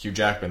of Hugh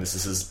Jackman.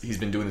 He's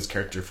been doing this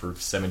character for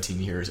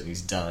 17 years, and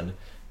he's done,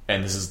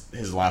 and this is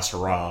his last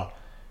hurrah.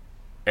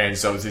 And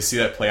so to see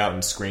that play out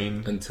on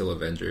screen until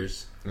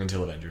Avengers,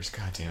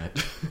 god damn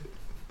it.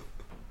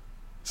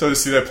 So to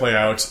see that play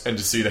out, and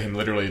to see that him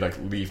literally like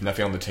leave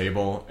nothing on the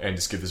table and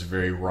just give this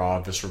very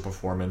raw, visceral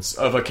performance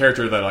of a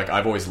character that like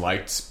I've always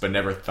liked but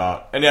never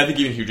thought, and I think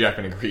even Hugh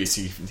Jackman agrees,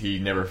 he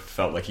never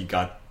felt like he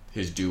got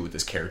his due with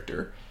this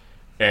character.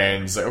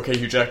 And he's like, okay,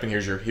 Hugh Jackman,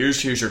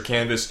 here's your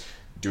canvas,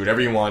 do whatever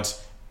you want.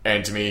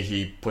 And to me,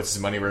 he puts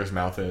his money where his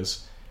mouth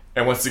is.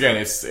 And once again,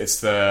 it's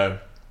the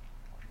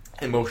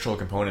emotional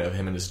component of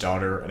him and his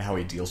daughter and how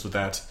he deals with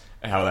that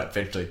and how that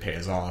eventually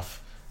pays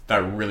off that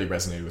really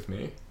resonated with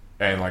me.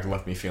 And like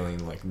left me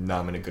feeling like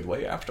numb in a good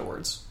way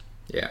afterwards.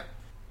 Yeah.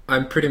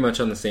 I'm pretty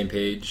much on the same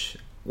page.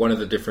 One of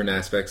the different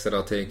aspects that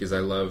I'll take is I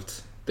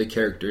loved the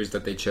characters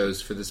that they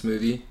chose for this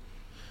movie.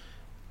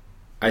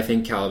 I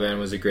think Caliban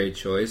was a great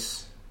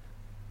choice.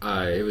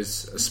 It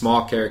was a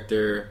small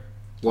character,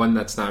 one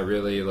that's not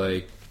really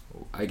like,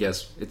 I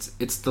guess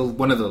it's the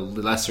one of the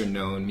lesser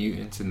known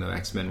mutants in the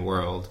X-Men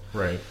world.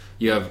 Right.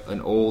 You have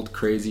an old,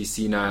 crazy,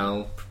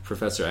 senile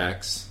Professor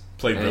X.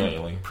 Played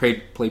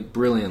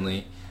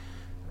brilliantly.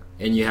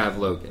 And you have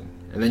Logan.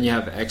 And then you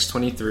have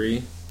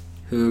X-23,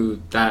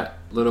 who, that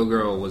little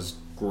girl was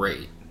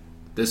great.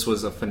 This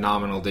was a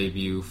phenomenal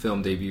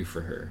film debut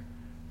for her.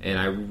 And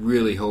I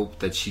really hope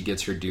that she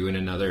gets her due in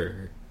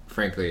another,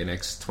 frankly, an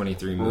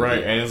X-23 movie.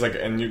 Right, and it's like,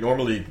 and you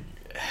normally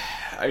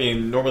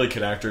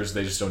kid actors,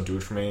 they just don't do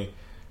it for me.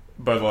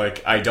 But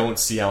like, I don't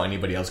see how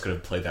anybody else could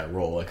have played that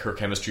role. Like, her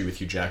chemistry with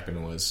Hugh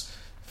Jackman was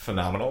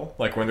phenomenal.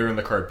 Like, when they're in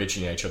the car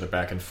bitching at each other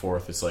back and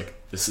forth, it's like,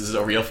 this is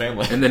a real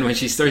family. And then when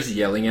she starts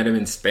yelling at him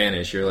in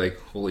Spanish, you're like,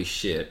 holy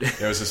shit.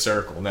 It was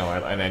hysterical. No,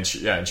 and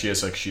she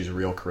has like, she's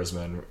real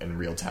charisma and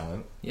real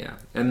talent. Yeah,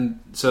 and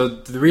so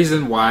the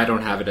reason why I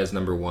don't have it as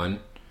number 1,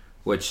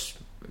 which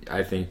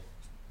I think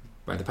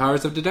by the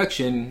powers of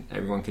deduction,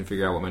 everyone can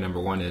figure out what my number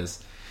 1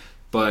 is,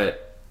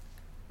 but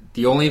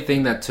the only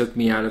thing that took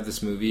me out of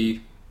this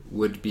movie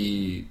would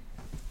be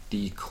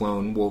the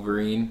clone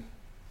Wolverine,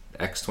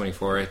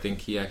 X-24, I think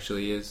he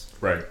actually is.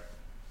 Right.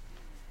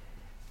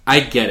 I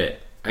get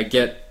it. I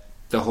get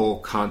the whole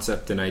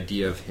concept and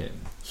idea of him.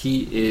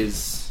 He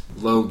is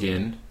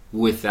Logan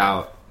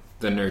without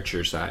the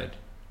nurture side.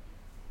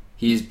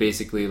 He's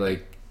basically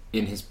like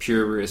in his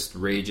purest,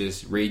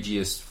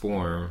 ragiest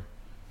form,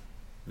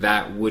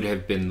 that would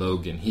have been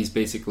Logan. He's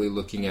basically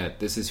looking at,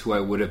 this is who I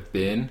would have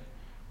been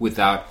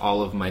without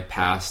all of my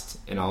past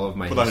and all of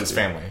my without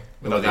history. his family,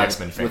 without the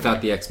X-Men family.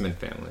 Without the X-Men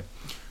family.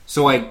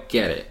 So I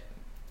get it.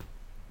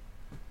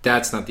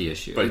 That's not the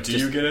issue. But do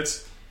you get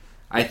it?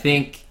 I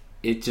think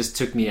it just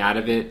took me out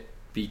of it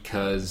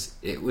because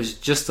it was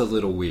just a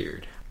little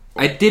weird.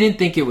 I didn't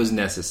think it was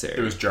necessary.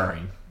 It was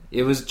jarring.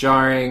 It was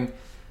jarring.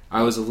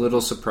 I was a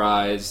little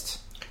surprised.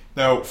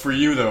 Now, for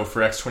you, though,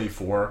 for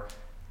X-24,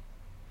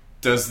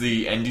 does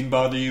the ending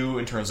bother you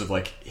in terms of,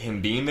 like,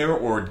 him being there,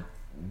 or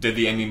did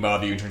the ending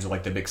bother you in terms of,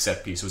 like, the big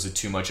set piece? Was it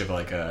too much of,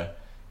 like,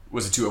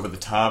 was it too over the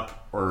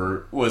top,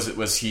 or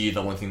was he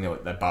the one thing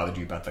that bothered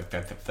you about, like,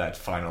 that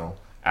final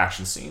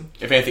action scene?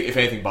 If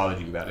anything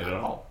bothered you about it at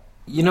all?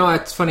 You know,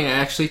 it's funny. I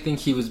actually think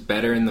he was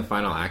better in the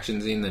final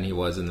action scene than he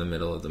was in the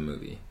middle of the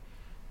movie.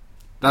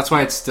 That's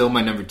why it's still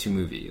my number 2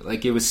 movie.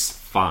 Like, it was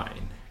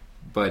fine,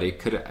 but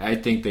I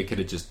think they could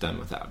have just done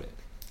without it.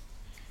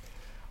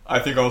 I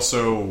think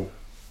also,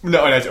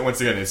 no, and once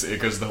again, it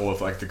goes to the whole,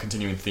 like, the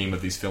continuing theme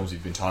of these films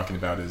we've been talking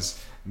about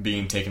is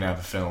being taken out of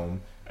the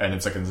film, and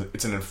it's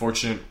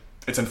unfortunate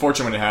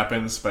when it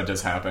happens, but it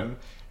does happen,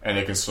 and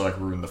it can still, like,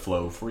 ruin the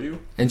flow for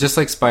you. And just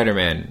like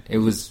Spider-Man, it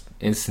was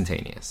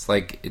instantaneous.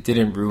 Like, it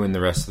didn't ruin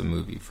the rest of the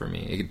movie for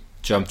me. It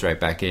jumped right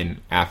back in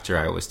after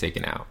I was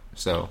taken out.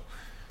 So,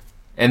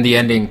 and the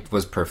ending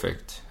was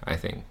perfect, I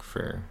think,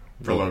 for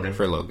Logan.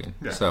 For Logan.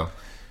 Yeah. So,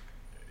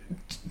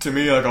 to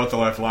me, like, the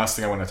last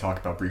thing I want to talk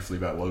about briefly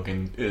about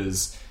Logan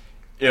is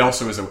it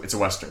also it's a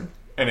Western,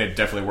 and it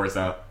definitely works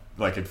out.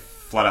 Like, it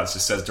flat out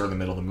just says during the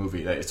middle of the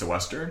movie that it's a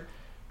Western,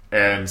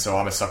 and so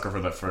I'm a sucker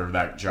for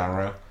that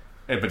genre.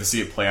 But to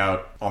see it play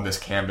out on this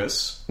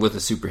canvas with a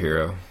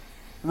superhero,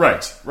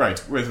 right,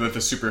 with the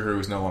superhero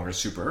who's no longer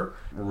super,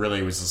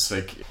 really was just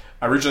like,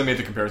 I originally made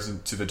the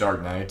comparison to The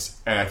Dark Knight,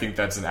 and I think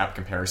that's an apt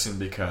comparison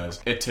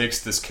because it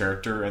takes this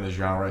character and the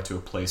genre to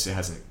a place it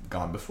hasn't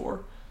gone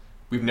before.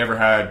 We've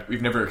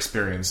never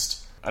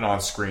experienced an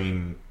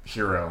on-screen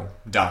hero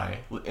die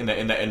in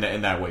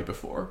that way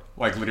before.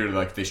 Like, literally,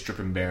 like, they strip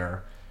him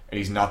bare, and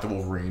he's not the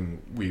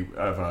Wolverine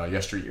of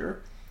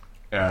yesteryear.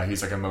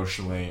 He's, like,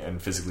 emotionally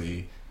and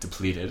physically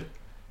depleted,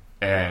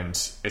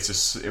 and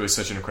it was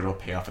such an incredible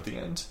payoff at the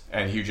end.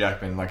 And Hugh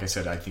Jackman, like I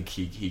said, I think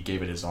he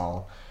gave it his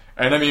all.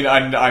 And I mean,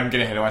 I'm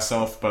getting ahead of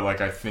myself, but, like,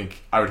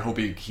 I would hope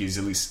he's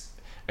at least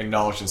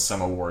acknowledged in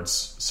some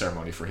awards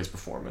ceremony for his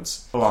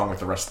performance, along with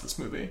the rest of this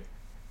movie.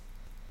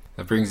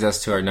 That brings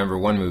us to our number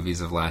 1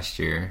 movies of last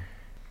year.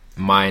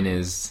 Mine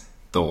is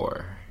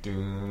Thor. I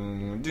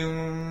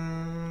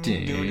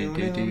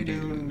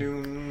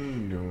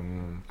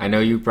know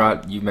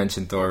you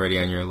mentioned Thor already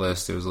on your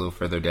list. It was a little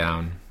further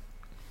down.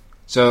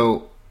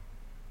 So,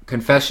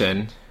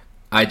 confession,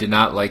 I did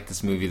not like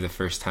this movie the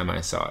first time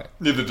I saw it.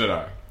 Neither did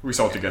I. We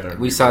saw it together.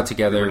 We saw it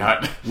together.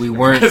 We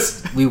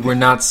were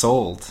not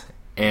sold.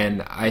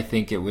 And I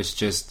think it was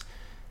just,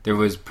 there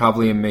was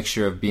probably a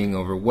mixture of being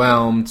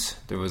overwhelmed,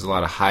 there was a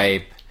lot of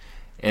hype,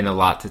 and a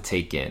lot to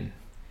take in.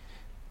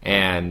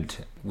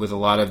 And with a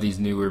lot of these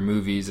newer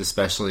movies,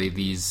 especially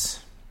these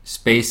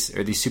these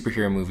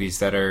superhero movies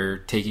that are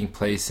taking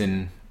place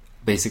in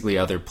basically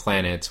other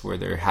planets where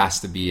there has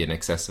to be an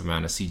excessive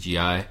amount of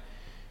CGI,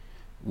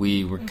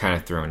 we were kind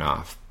of thrown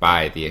off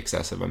by the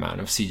excessive amount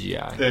of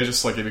CGI. Yeah,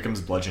 just like it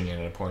becomes bludgeoning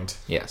at a point.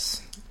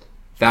 Yes.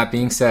 That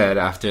being said,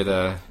 after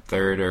the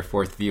 3rd or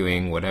 4th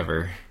viewing,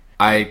 whatever,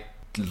 I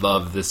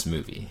love this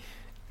movie.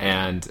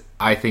 And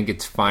I think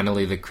it's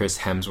finally the Chris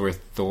Hemsworth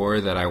Thor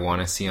that I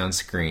want to see on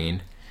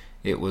screen.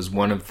 It was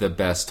one of the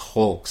best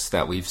Hulks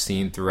that we've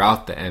seen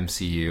throughout the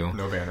MCU.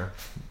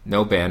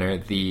 No banner.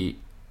 The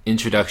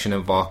introduction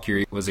of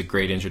Valkyrie was a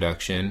great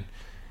introduction.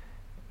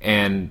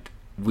 And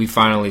we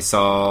finally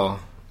saw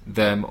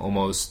them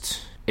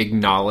almost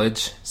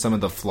acknowledge some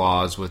of the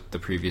flaws with the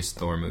previous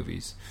Thor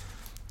movies.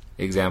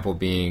 Example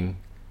being,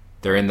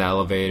 they're in the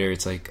elevator,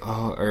 it's like,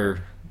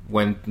 or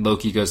when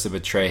Loki goes to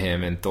betray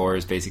him and Thor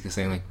is basically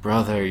saying, like,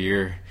 brother,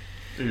 you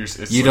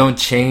don't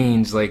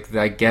change, like,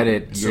 I get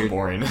it. It's so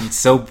boring. It's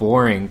so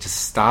boring, just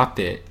stop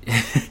it.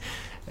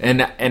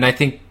 and I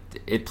think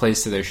it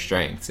plays to their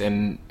strengths.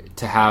 And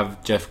to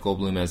have Jeff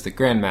Goldblum as the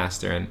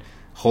Grandmaster and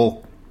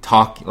Hulk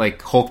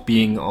Hulk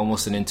being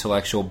almost an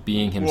intellectual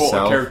being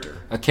himself. Well,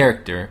 a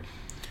character.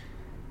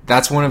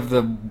 That's one of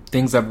the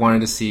things I've wanted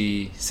to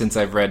see since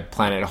I've read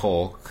Planet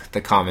Hulk, the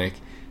comic.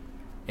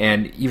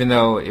 And even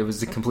though it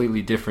was a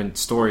completely different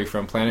story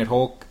from Planet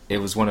Hulk, it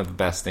was one of the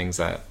best things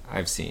that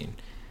I've seen.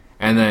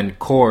 And then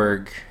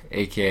Korg,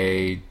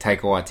 a.k.a.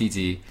 Taika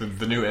Waititi,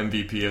 the new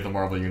MVP of the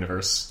Marvel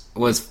Universe,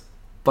 was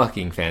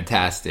fucking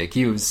fantastic.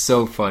 He was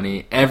so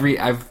funny. Every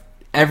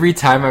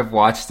time I've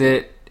watched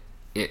it,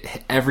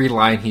 every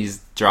line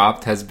he's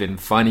dropped has been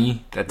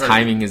funny. The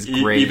timing is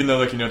great. Even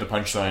though, the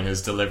punchline,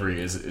 his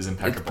delivery is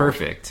impeccable. It's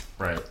perfect.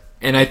 Right.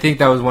 And I think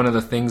that was one of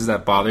the things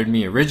that bothered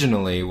me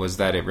originally, was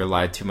that it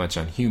relied too much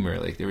on humor.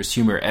 Like, there was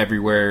humor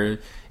everywhere.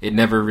 It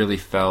never really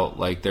felt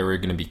like there were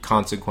going to be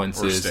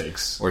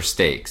consequences or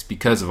stakes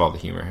because of all the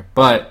humor.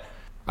 But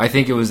I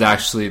think it was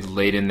actually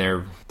laid in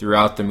there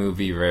throughout the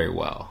movie very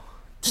well.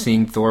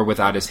 seeing Thor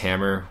without his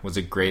hammer was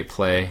a great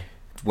play.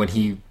 When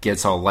he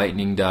gets all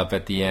lightninged up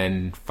at the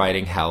end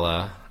fighting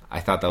Hela, I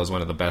thought that was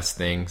one of the best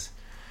things.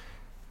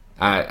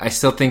 I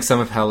still think some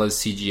of Hela's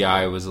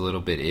CGI was a little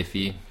bit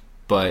iffy,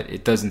 but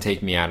it doesn't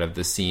take me out of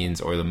the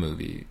scenes or the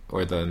movie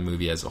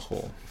as a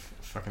whole.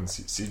 Fucking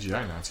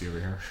CGI Nazi over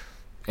here.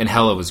 And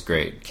Hela was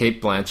great.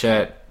 Kate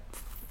Blanchett,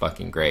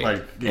 fucking great.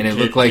 Like, and it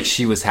looked like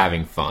she was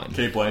having fun.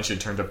 Kate Blanchett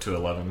turned up to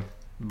 11.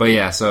 But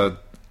yeah, so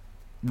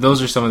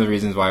those are some of the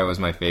reasons why it was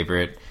my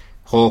favorite.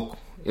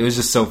 It was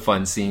just so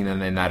fun seeing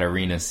them in that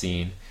arena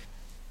scene.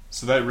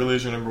 So that really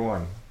is your number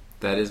one?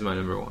 That is my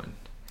number one.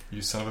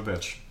 You son of a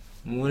bitch.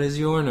 What is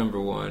your number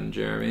one,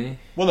 Jeremy?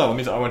 Well, no, I want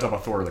to talk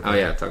about Thor. Oh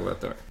yeah, talk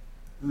about Thor.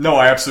 No,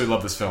 I absolutely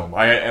love this film.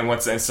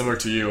 And similar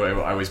to you,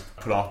 I was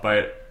put off by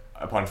it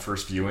upon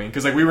first viewing,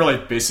 because like we were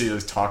like basically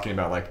just talking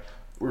about like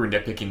we were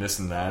nitpicking this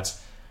and that,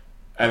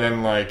 and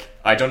then like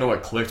I don't know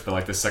what clicked, but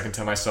like the second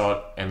time I saw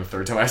it and the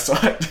third time I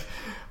saw it,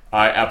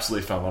 I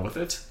absolutely fell in love with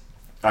it.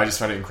 I just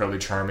found it incredibly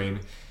charming.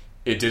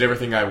 It did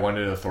everything I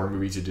wanted a Thor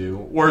movie to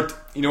do. Or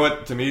you know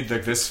what? To me,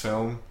 like this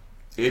film,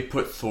 it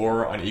put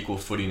Thor on equal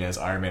footing as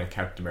Iron Man and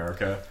Captain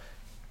America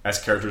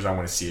as characters I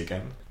want to see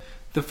again.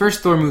 The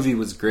first Thor movie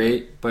was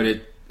great, but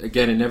it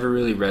never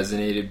really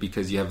resonated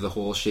because you have the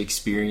whole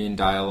Shakespearean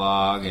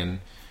dialogue and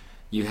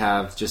you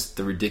have just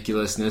the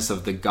ridiculousness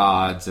of the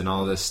gods and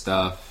all this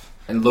stuff.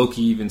 And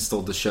Loki even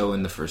stole the show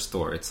in the first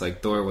Thor. It's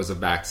like Thor was a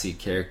backseat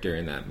character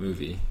in that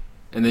movie.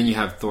 And then you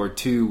have Thor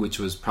 2, which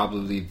was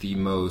probably the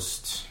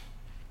most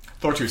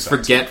Thor 2 sucked.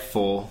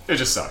 Forgetful. It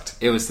just sucked.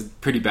 It was a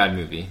pretty bad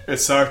movie. It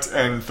sucked,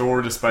 and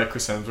Thor, despite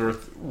Chris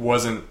Hemsworth,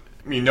 wasn't...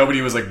 I mean,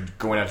 nobody was like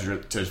going out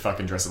to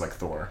fucking dress up like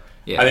Thor.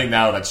 Yeah. I think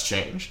now that's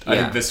changed. Yeah. I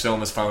think this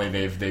film is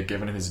finally they've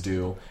given him his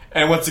due.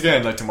 And once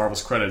again, like to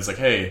Marvel's credit, it's like,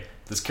 hey,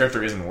 this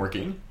character isn't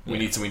working. We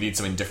need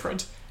something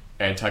different.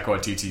 And Taika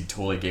Waititi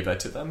totally gave that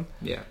to them.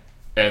 Yeah.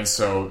 And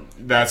so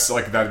that's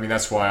like that. I mean,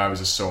 that's why I was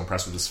just so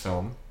impressed with this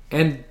film.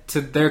 And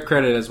to their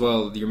credit as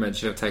well, your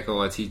mention of Taika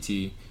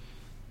Waititi,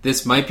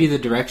 this might be the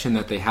direction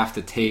that they have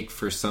to take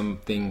for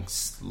something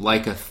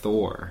like a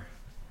Thor.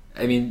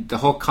 I mean, the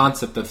whole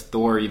concept of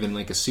Thor, even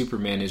like a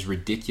Superman, is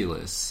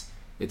ridiculous.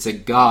 It's a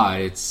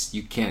god. It's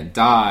you can't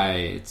die.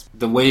 It's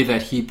the way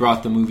that he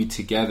brought the movie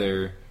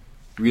together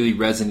really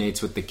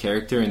resonates with the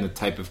character and the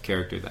type of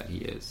character that he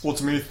is. Well,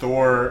 to me,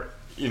 Thor,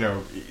 you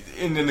know,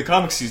 in the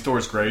comics,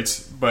 Thor's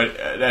great, but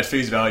at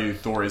face value,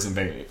 Thor isn't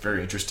very,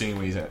 very interesting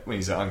when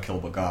he's an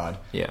unkillable god.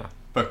 Yeah.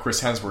 But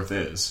Chris Hemsworth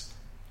is,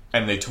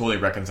 and they totally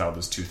reconcile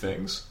those two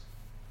things.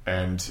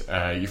 And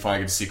you finally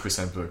get to see Chris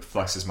Hemsworth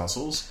flex his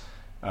muscles,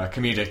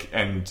 comedic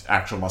and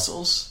actual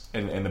muscles,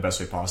 in the best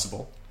way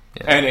possible.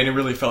 Yeah. And it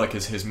really felt like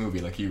his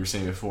movie, like you were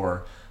saying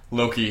before.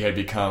 Loki had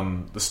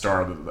become the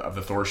star of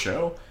the Thor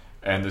show,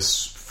 and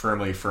this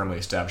firmly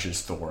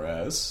establishes Thor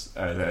as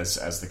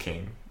the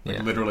king,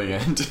 like, literally,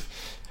 and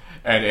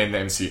in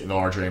the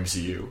larger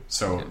MCU.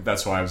 So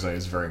that's why I was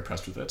very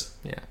impressed with it.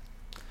 Yeah.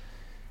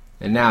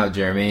 And now,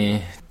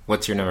 Jeremy,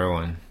 what's your number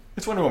one?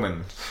 It's Wonder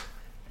Woman.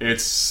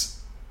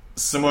 It's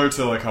similar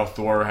to like how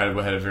Thor had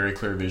a very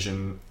clear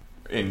vision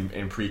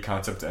in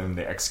pre-concept, and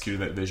they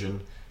executed that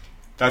vision.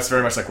 That's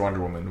very much like Wonder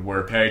Woman,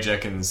 where Patty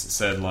Jenkins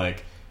said,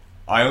 like,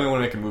 I only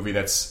want to make a movie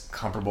that's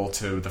comparable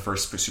to the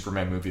first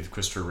Superman movie with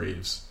Christopher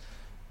Reeves,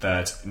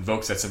 that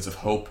invokes that sense of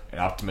hope and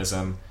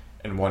optimism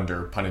and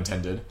wonder, pun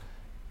intended,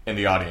 in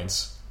the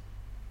audience.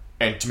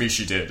 And to me,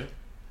 she did.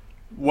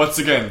 Once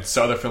again,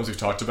 some other films we've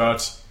talked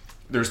about,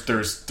 there's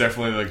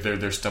definitely like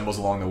there's stumbles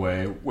along the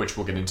way, which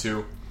we'll get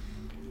into.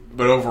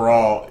 But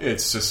overall,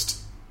 it's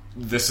just,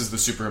 this is the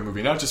Superman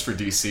movie, not just for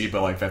DC,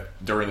 but like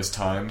that during this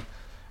time.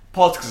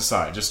 Politics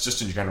aside,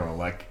 just in general,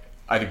 like,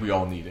 I think we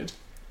all need it.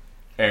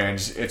 And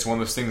it's one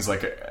of those things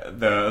like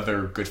the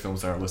other good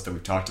films on our list that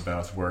we've talked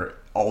about, where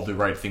all the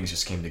right things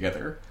just came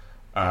together.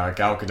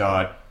 Gal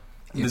Gadot.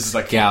 This is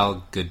like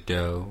Gal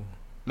Gadot.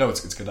 No, it's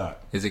Gadot.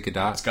 Is it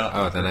Gadot? It's Gadot.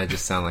 Oh, then I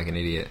just sound like an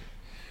idiot.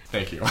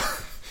 Thank you.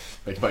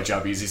 Making my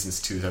job easy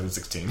since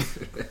 2016.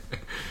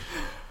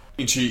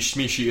 And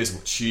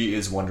she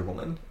is Wonder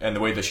Woman, and the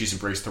way that she's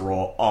embraced the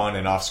role on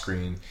and off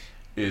screen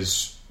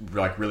is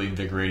like really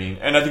invigorating,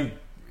 and I think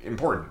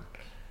important.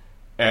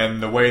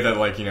 And the way that,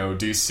 like, you know,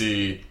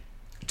 DC,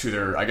 to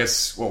their, I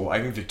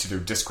think to their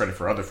discredit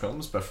for other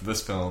films, but for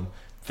this film,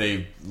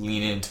 they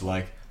lean into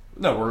like,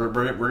 no, we're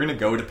gonna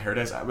go to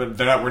Paradise, but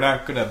we're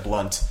not gonna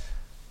blunt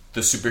the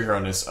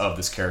superhero-ness of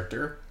this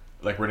character.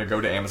 Like, we're gonna go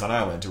to Amazon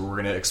Island, or we're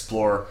gonna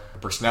explore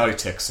personality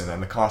tics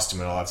and the costume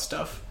and all that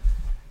stuff.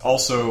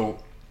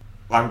 Also,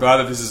 I'm glad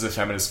that this is a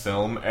feminist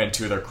film, and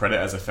to their credit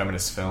as a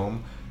feminist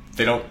film,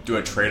 they don't do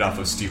a trade-off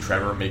of Steve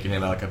Trevor making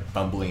him like a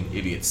bumbling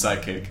idiot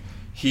sidekick.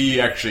 He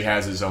actually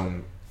has his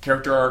own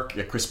character arc.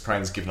 Yeah, Chris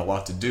Pine's given a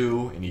lot to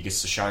do, and he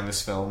gets to shine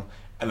this film,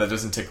 and that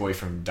doesn't take away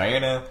from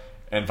Diana,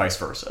 and vice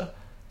versa.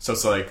 So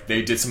it's like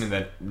they did something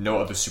that no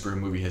other superhero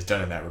movie has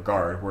done in that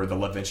regard, where the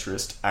love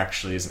interest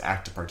actually is an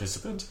active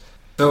participant.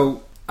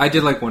 So, I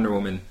did like Wonder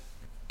Woman.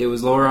 It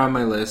was lower on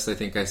my list. I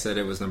think I said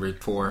it was number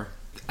 4.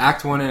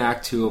 Act 1 and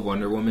Act 2 of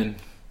Wonder Woman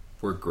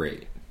were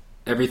great.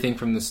 everything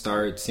from the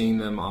start, seeing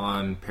them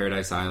on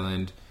Paradise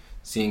Island,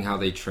 seeing how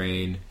they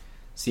train,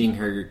 seeing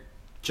her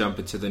jump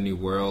into the new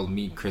world,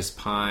 meet Chris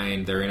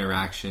Pine, their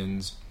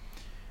interactions,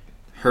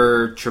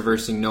 her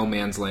traversing no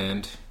man's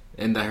land,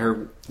 and that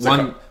her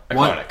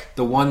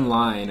the one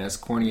line, as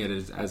corny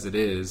as it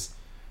is,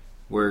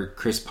 where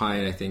Chris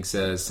Pine, I think,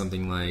 says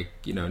something like,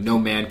 no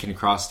man can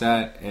cross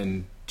that,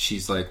 and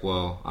she's like,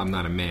 well, I'm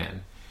not a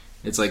man.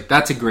 It's like,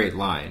 that's a great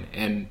line,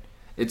 and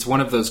it's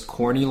one of those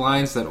corny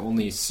lines that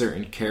only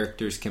certain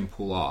characters can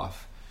pull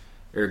off.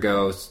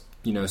 Ergo,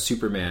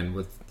 Superman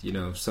with,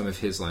 some of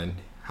his line,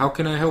 how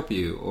can I help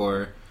you?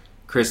 Or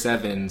Chris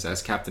Evans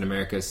as Captain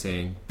America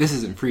saying, this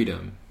isn't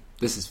freedom,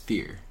 this is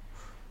fear.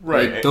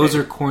 Right. Like, those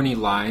are corny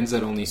lines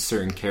that only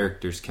certain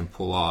characters can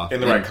pull off. In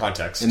the right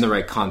context. In the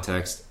right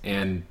context.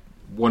 And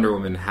Wonder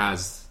Woman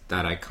has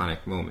that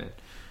iconic moment.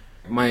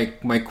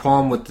 My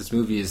qualm with this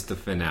movie is the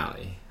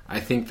finale. I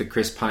think the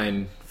Chris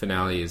Pine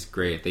finale is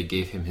great. They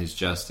gave him his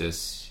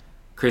justice.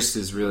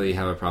 Chris's really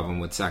have a problem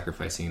with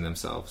sacrificing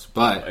themselves.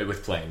 But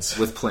with planes.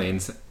 With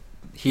planes.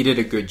 He did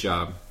a good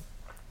job.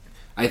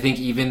 I think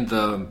even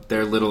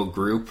their little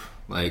group,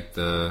 like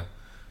the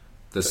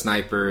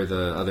sniper,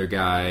 the other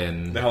guy,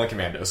 and the Howling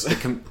Commandos,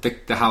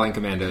 the Howling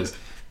Commandos,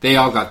 they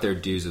all got their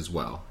dues as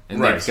well, and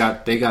right.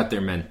 they got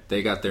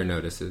their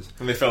notices,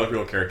 and they felt like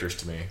real characters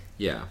to me.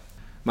 Yeah,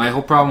 my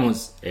whole problem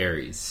was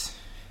Ares.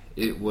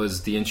 It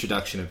was the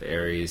introduction of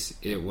Ares.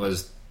 It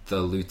was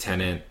the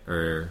lieutenant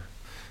or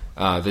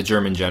the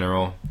German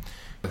general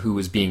who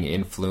was being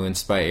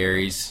influenced by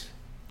Ares.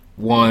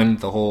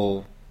 The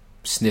whole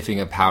sniffing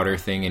a powder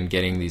thing and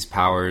getting these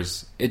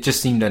powers, it just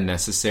seemed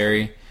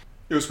unnecessary.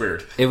 It was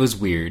weird. It was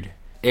weird.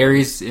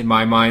 Ares, in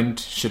my mind,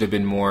 should have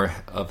been more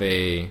of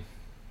an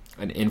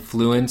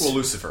influence. Well,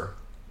 Lucifer.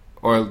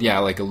 Or, yeah,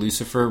 like a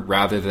Lucifer,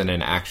 rather than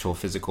an actual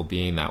physical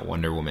being that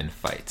Wonder Woman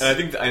fights. And I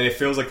think, and it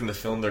feels like in the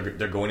film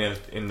they're going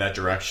in that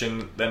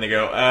direction. Then they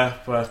go,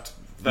 but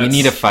we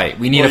need a fight.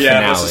 We need a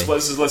finale.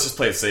 Let's just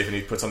play it safe. And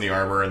he puts on the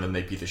armor, and then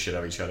they beat the shit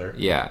out of each other.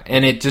 Yeah,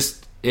 and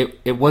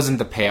it wasn't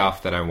the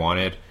payoff that I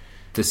wanted.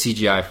 The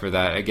CGI for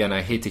that, again,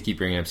 I hate to keep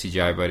bringing up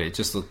CGI, but it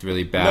just looked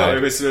really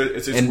bad. No, it's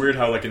weird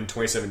how, like, in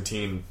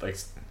 2017, like,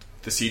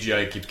 the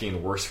CGI keeps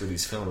getting worse for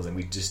these films, and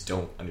we just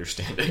don't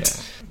understand it.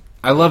 Yeah.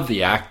 I love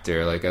the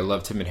actor, like, I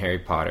loved him in Harry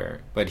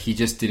Potter, but he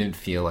just didn't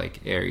feel like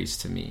Ares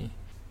to me.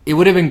 It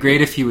would have been great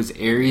if he was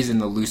Ares in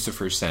the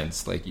Lucifer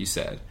sense, like you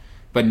said,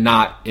 but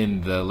not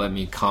in the let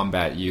me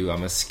combat you,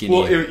 I'm a skinny...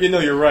 Well,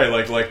 you're right,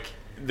 like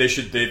they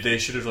should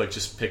have, like,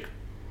 just picked...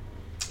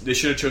 They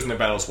should have chosen their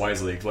battles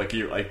wisely,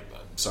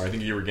 Sorry, I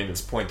think you were getting to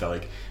this point that,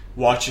 like,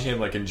 watching him,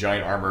 like, in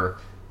giant armor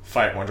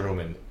fight Wonder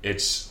Woman,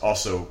 it's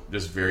also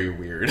just very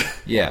weird.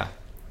 Yeah.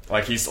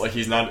 he's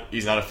not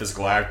a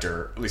physical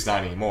actor, at least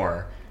not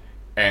anymore.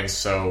 And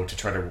so to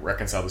try to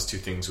reconcile those two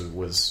things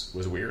was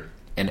weird.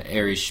 And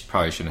Ares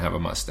probably shouldn't have a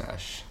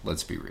mustache.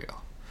 Let's be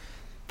real.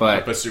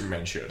 But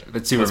Superman should.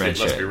 Let's be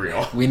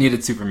real. We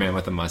needed Superman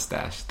with a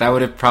mustache. That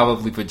would have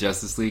probably put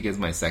Justice League as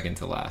my second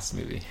to last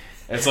movie.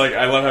 It's like,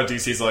 I love how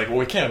DC's like, well,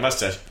 we can't have a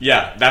mustache.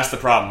 Yeah, that's the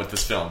problem with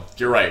this film.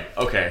 You're right.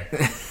 Okay.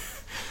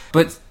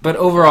 But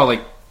overall,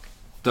 like,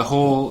 the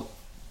whole,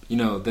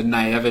 the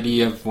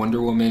naivety of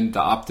Wonder Woman, the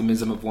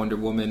optimism of Wonder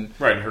Woman,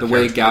 right, the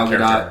way Gal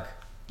Gadot,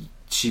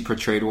 she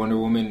portrayed Wonder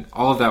Woman,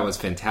 all of that was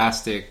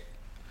fantastic.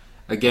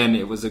 Again,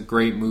 it was a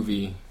great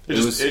movie. It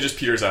just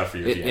peters out for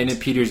you. And it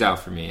peters out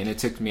for me, and it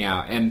took me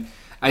out. And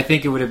I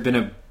think it would have been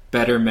a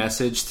better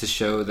message to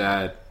show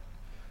that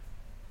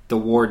the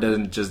war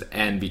doesn't just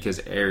end because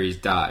Ares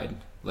died.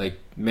 Like,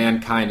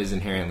 mankind is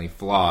inherently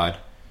flawed.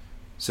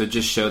 So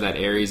just show that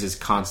Ares is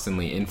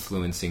constantly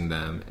influencing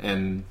them.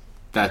 And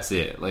that's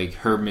it. Like,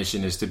 her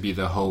mission is to be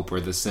the hope or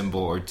the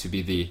symbol or to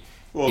be the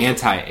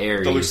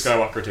anti-Ares. The Luke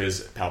Skywalker to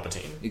his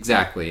Palpatine.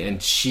 Exactly.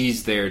 And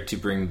she's there to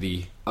bring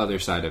the other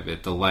side of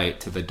it, the light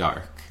to the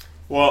dark.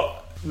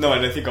 Well, no,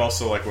 and I think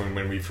also, like,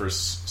 when we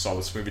first saw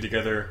this movie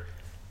together...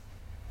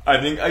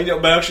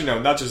 but actually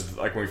no, not just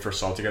like when we first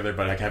saw it together,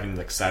 but like having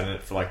like sat in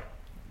it for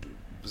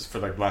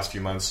the last few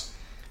months,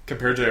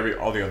 compared to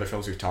all the other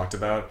films we've talked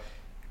about,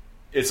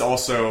 it's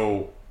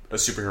also a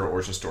superhero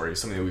origin story,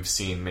 something that we've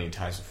seen many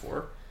times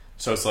before.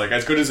 So it's like,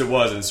 as good as it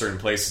was in certain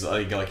places,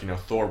 like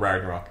Thor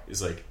Ragnarok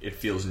is like, it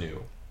feels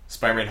new.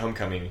 Spider-Man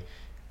Homecoming,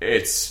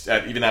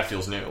 even that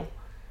feels new.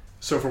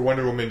 So for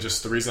Wonder Woman,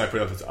 just the reason I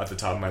put it at the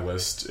top of my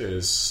list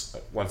is,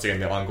 once again,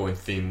 the ongoing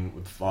theme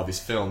with all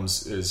these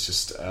films is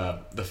just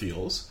the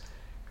feels.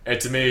 And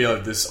to me,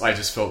 I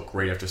just felt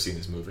great after seeing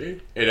this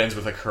movie. It ends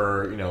with like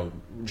her,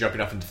 jumping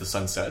up into the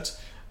sunset,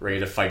 ready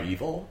to fight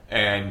evil.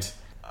 And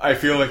I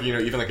feel like,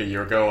 even like a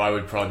year ago, I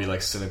would probably be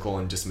like cynical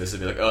and dismissive,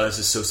 be like, oh, this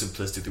is so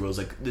simplistic.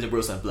 The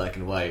world's not black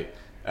and white,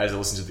 as I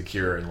listen to The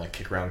Cure and like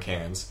kick around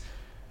cans.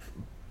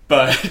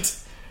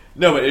 But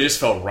no, but it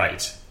just felt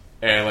right.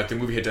 And like the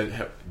movie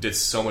did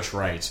so much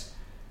right.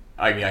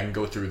 I mean, I can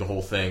go through the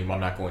whole thing, but I'm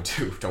not going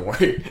to. Don't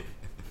worry.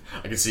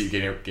 I can see you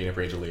getting up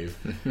ready to leave.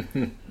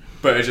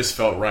 But it just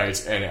felt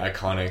right and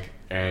iconic,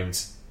 and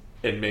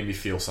it made me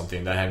feel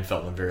something that I hadn't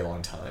felt in a very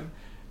long time.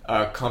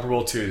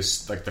 comparable to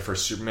like the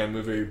first Superman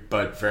movie,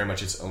 but very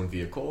much its own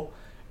vehicle.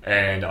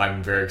 And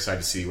I'm very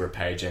excited to see where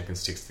Patty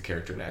Jenkins takes the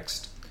character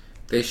next.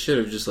 They should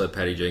have just let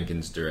Patty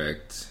Jenkins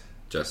direct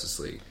Justice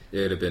League. It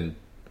would have been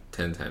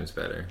 10 times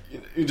better.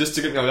 Just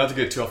to get, not to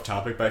get too off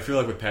topic, but I feel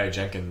like with Patty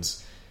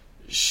Jenkins,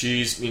 they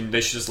should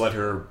just let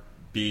her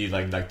be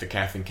like the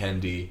Kathleen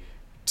Kennedy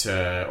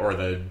or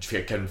the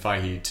Kevin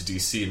Feige to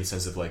DC, in the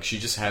sense of like she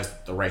just has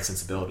the right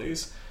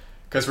sensibilities.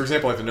 Because for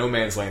example, like the No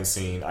Man's Land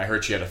scene, I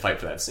heard she had to fight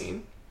for that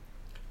scene.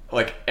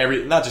 Like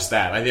not just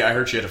that. I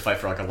heard she had to fight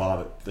for like a lot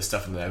of the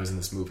stuff that was in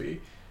this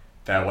movie.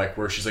 That like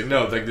where she's like,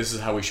 no, like this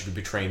is how we should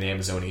be portraying the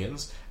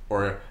Amazonians,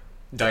 or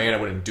Diana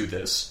wouldn't do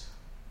this,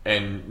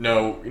 and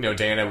no,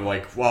 Diana would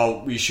like,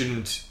 well, we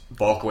shouldn't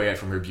balk away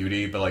from her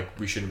beauty, but like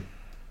we shouldn't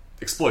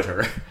exploit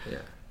her. Yeah.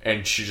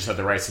 And she just had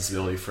the right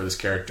sensibility for this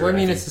character. Well, I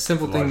mean, it's the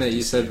simple thing that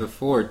you said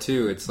before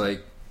too. It's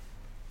like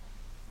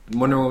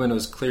Wonder Woman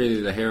was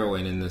clearly the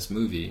heroine in this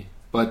movie,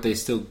 but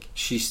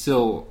she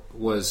still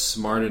was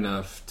smart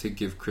enough to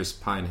give Chris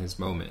Pine his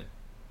moment,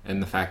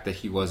 and the fact that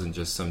he wasn't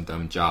just some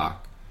dumb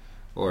jock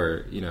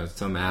or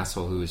some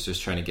asshole who was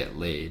just trying to get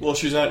laid. Well,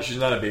 she's not a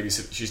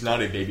babysitter. She's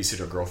not a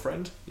babysitter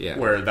girlfriend. Yeah,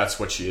 where that's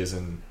what she is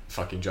in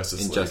fucking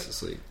Justice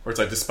League. Where it's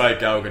like, despite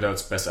Gal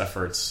Gadot's best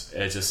efforts,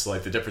 it's just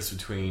like the difference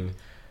between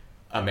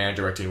a man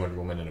directing Wonder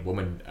Woman and a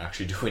woman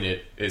actually doing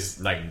it is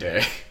night and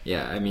day.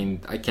 Yeah, I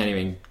mean, I can't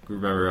even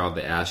remember all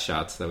the ass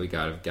shots that we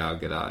got of Gal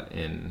Gadot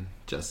in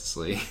Justice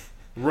League.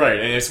 Right,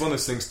 and it's one of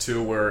those things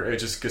too where it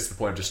just gets to the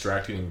point of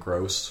distracting and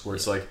gross, where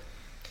it's like,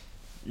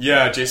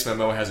 yeah, Jason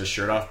Momoa has his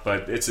shirt off,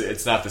 but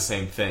it's not the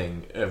same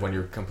thing when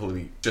you're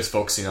completely just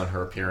focusing on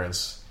her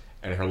appearance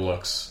and her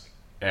looks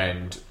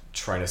and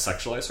trying to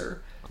sexualize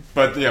her.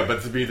 But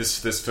to be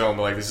this film,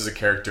 like, this is a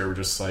character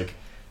just like,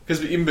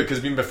 because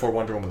even before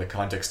Wonder Woman, the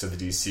context of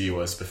the DC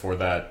was before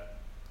that,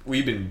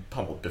 we've been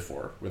pummeled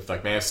before with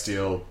like Man of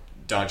Steel,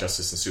 Dawn of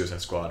Justice, and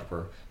Suicide Squad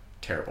were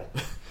terrible.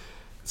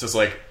 So it's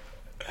like,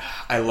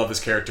 I love this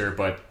character,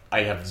 but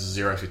I have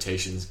zero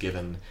expectations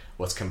given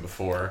what's come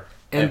before.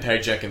 And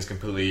Patty Jenkins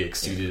completely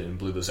exceeded and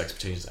blew those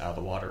expectations out of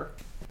the water.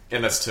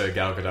 And that's to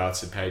Gal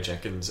Gadot's and Patty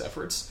Jenkins'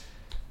 efforts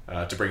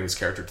to bring this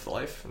character to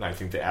life. And I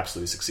think they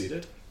absolutely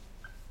succeeded.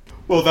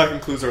 Well, that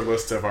concludes our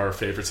list of our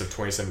favorites of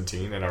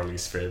 2017 and our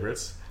least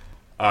favorites.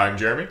 I'm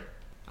Jeremy.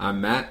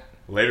 I'm Matt.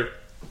 Later.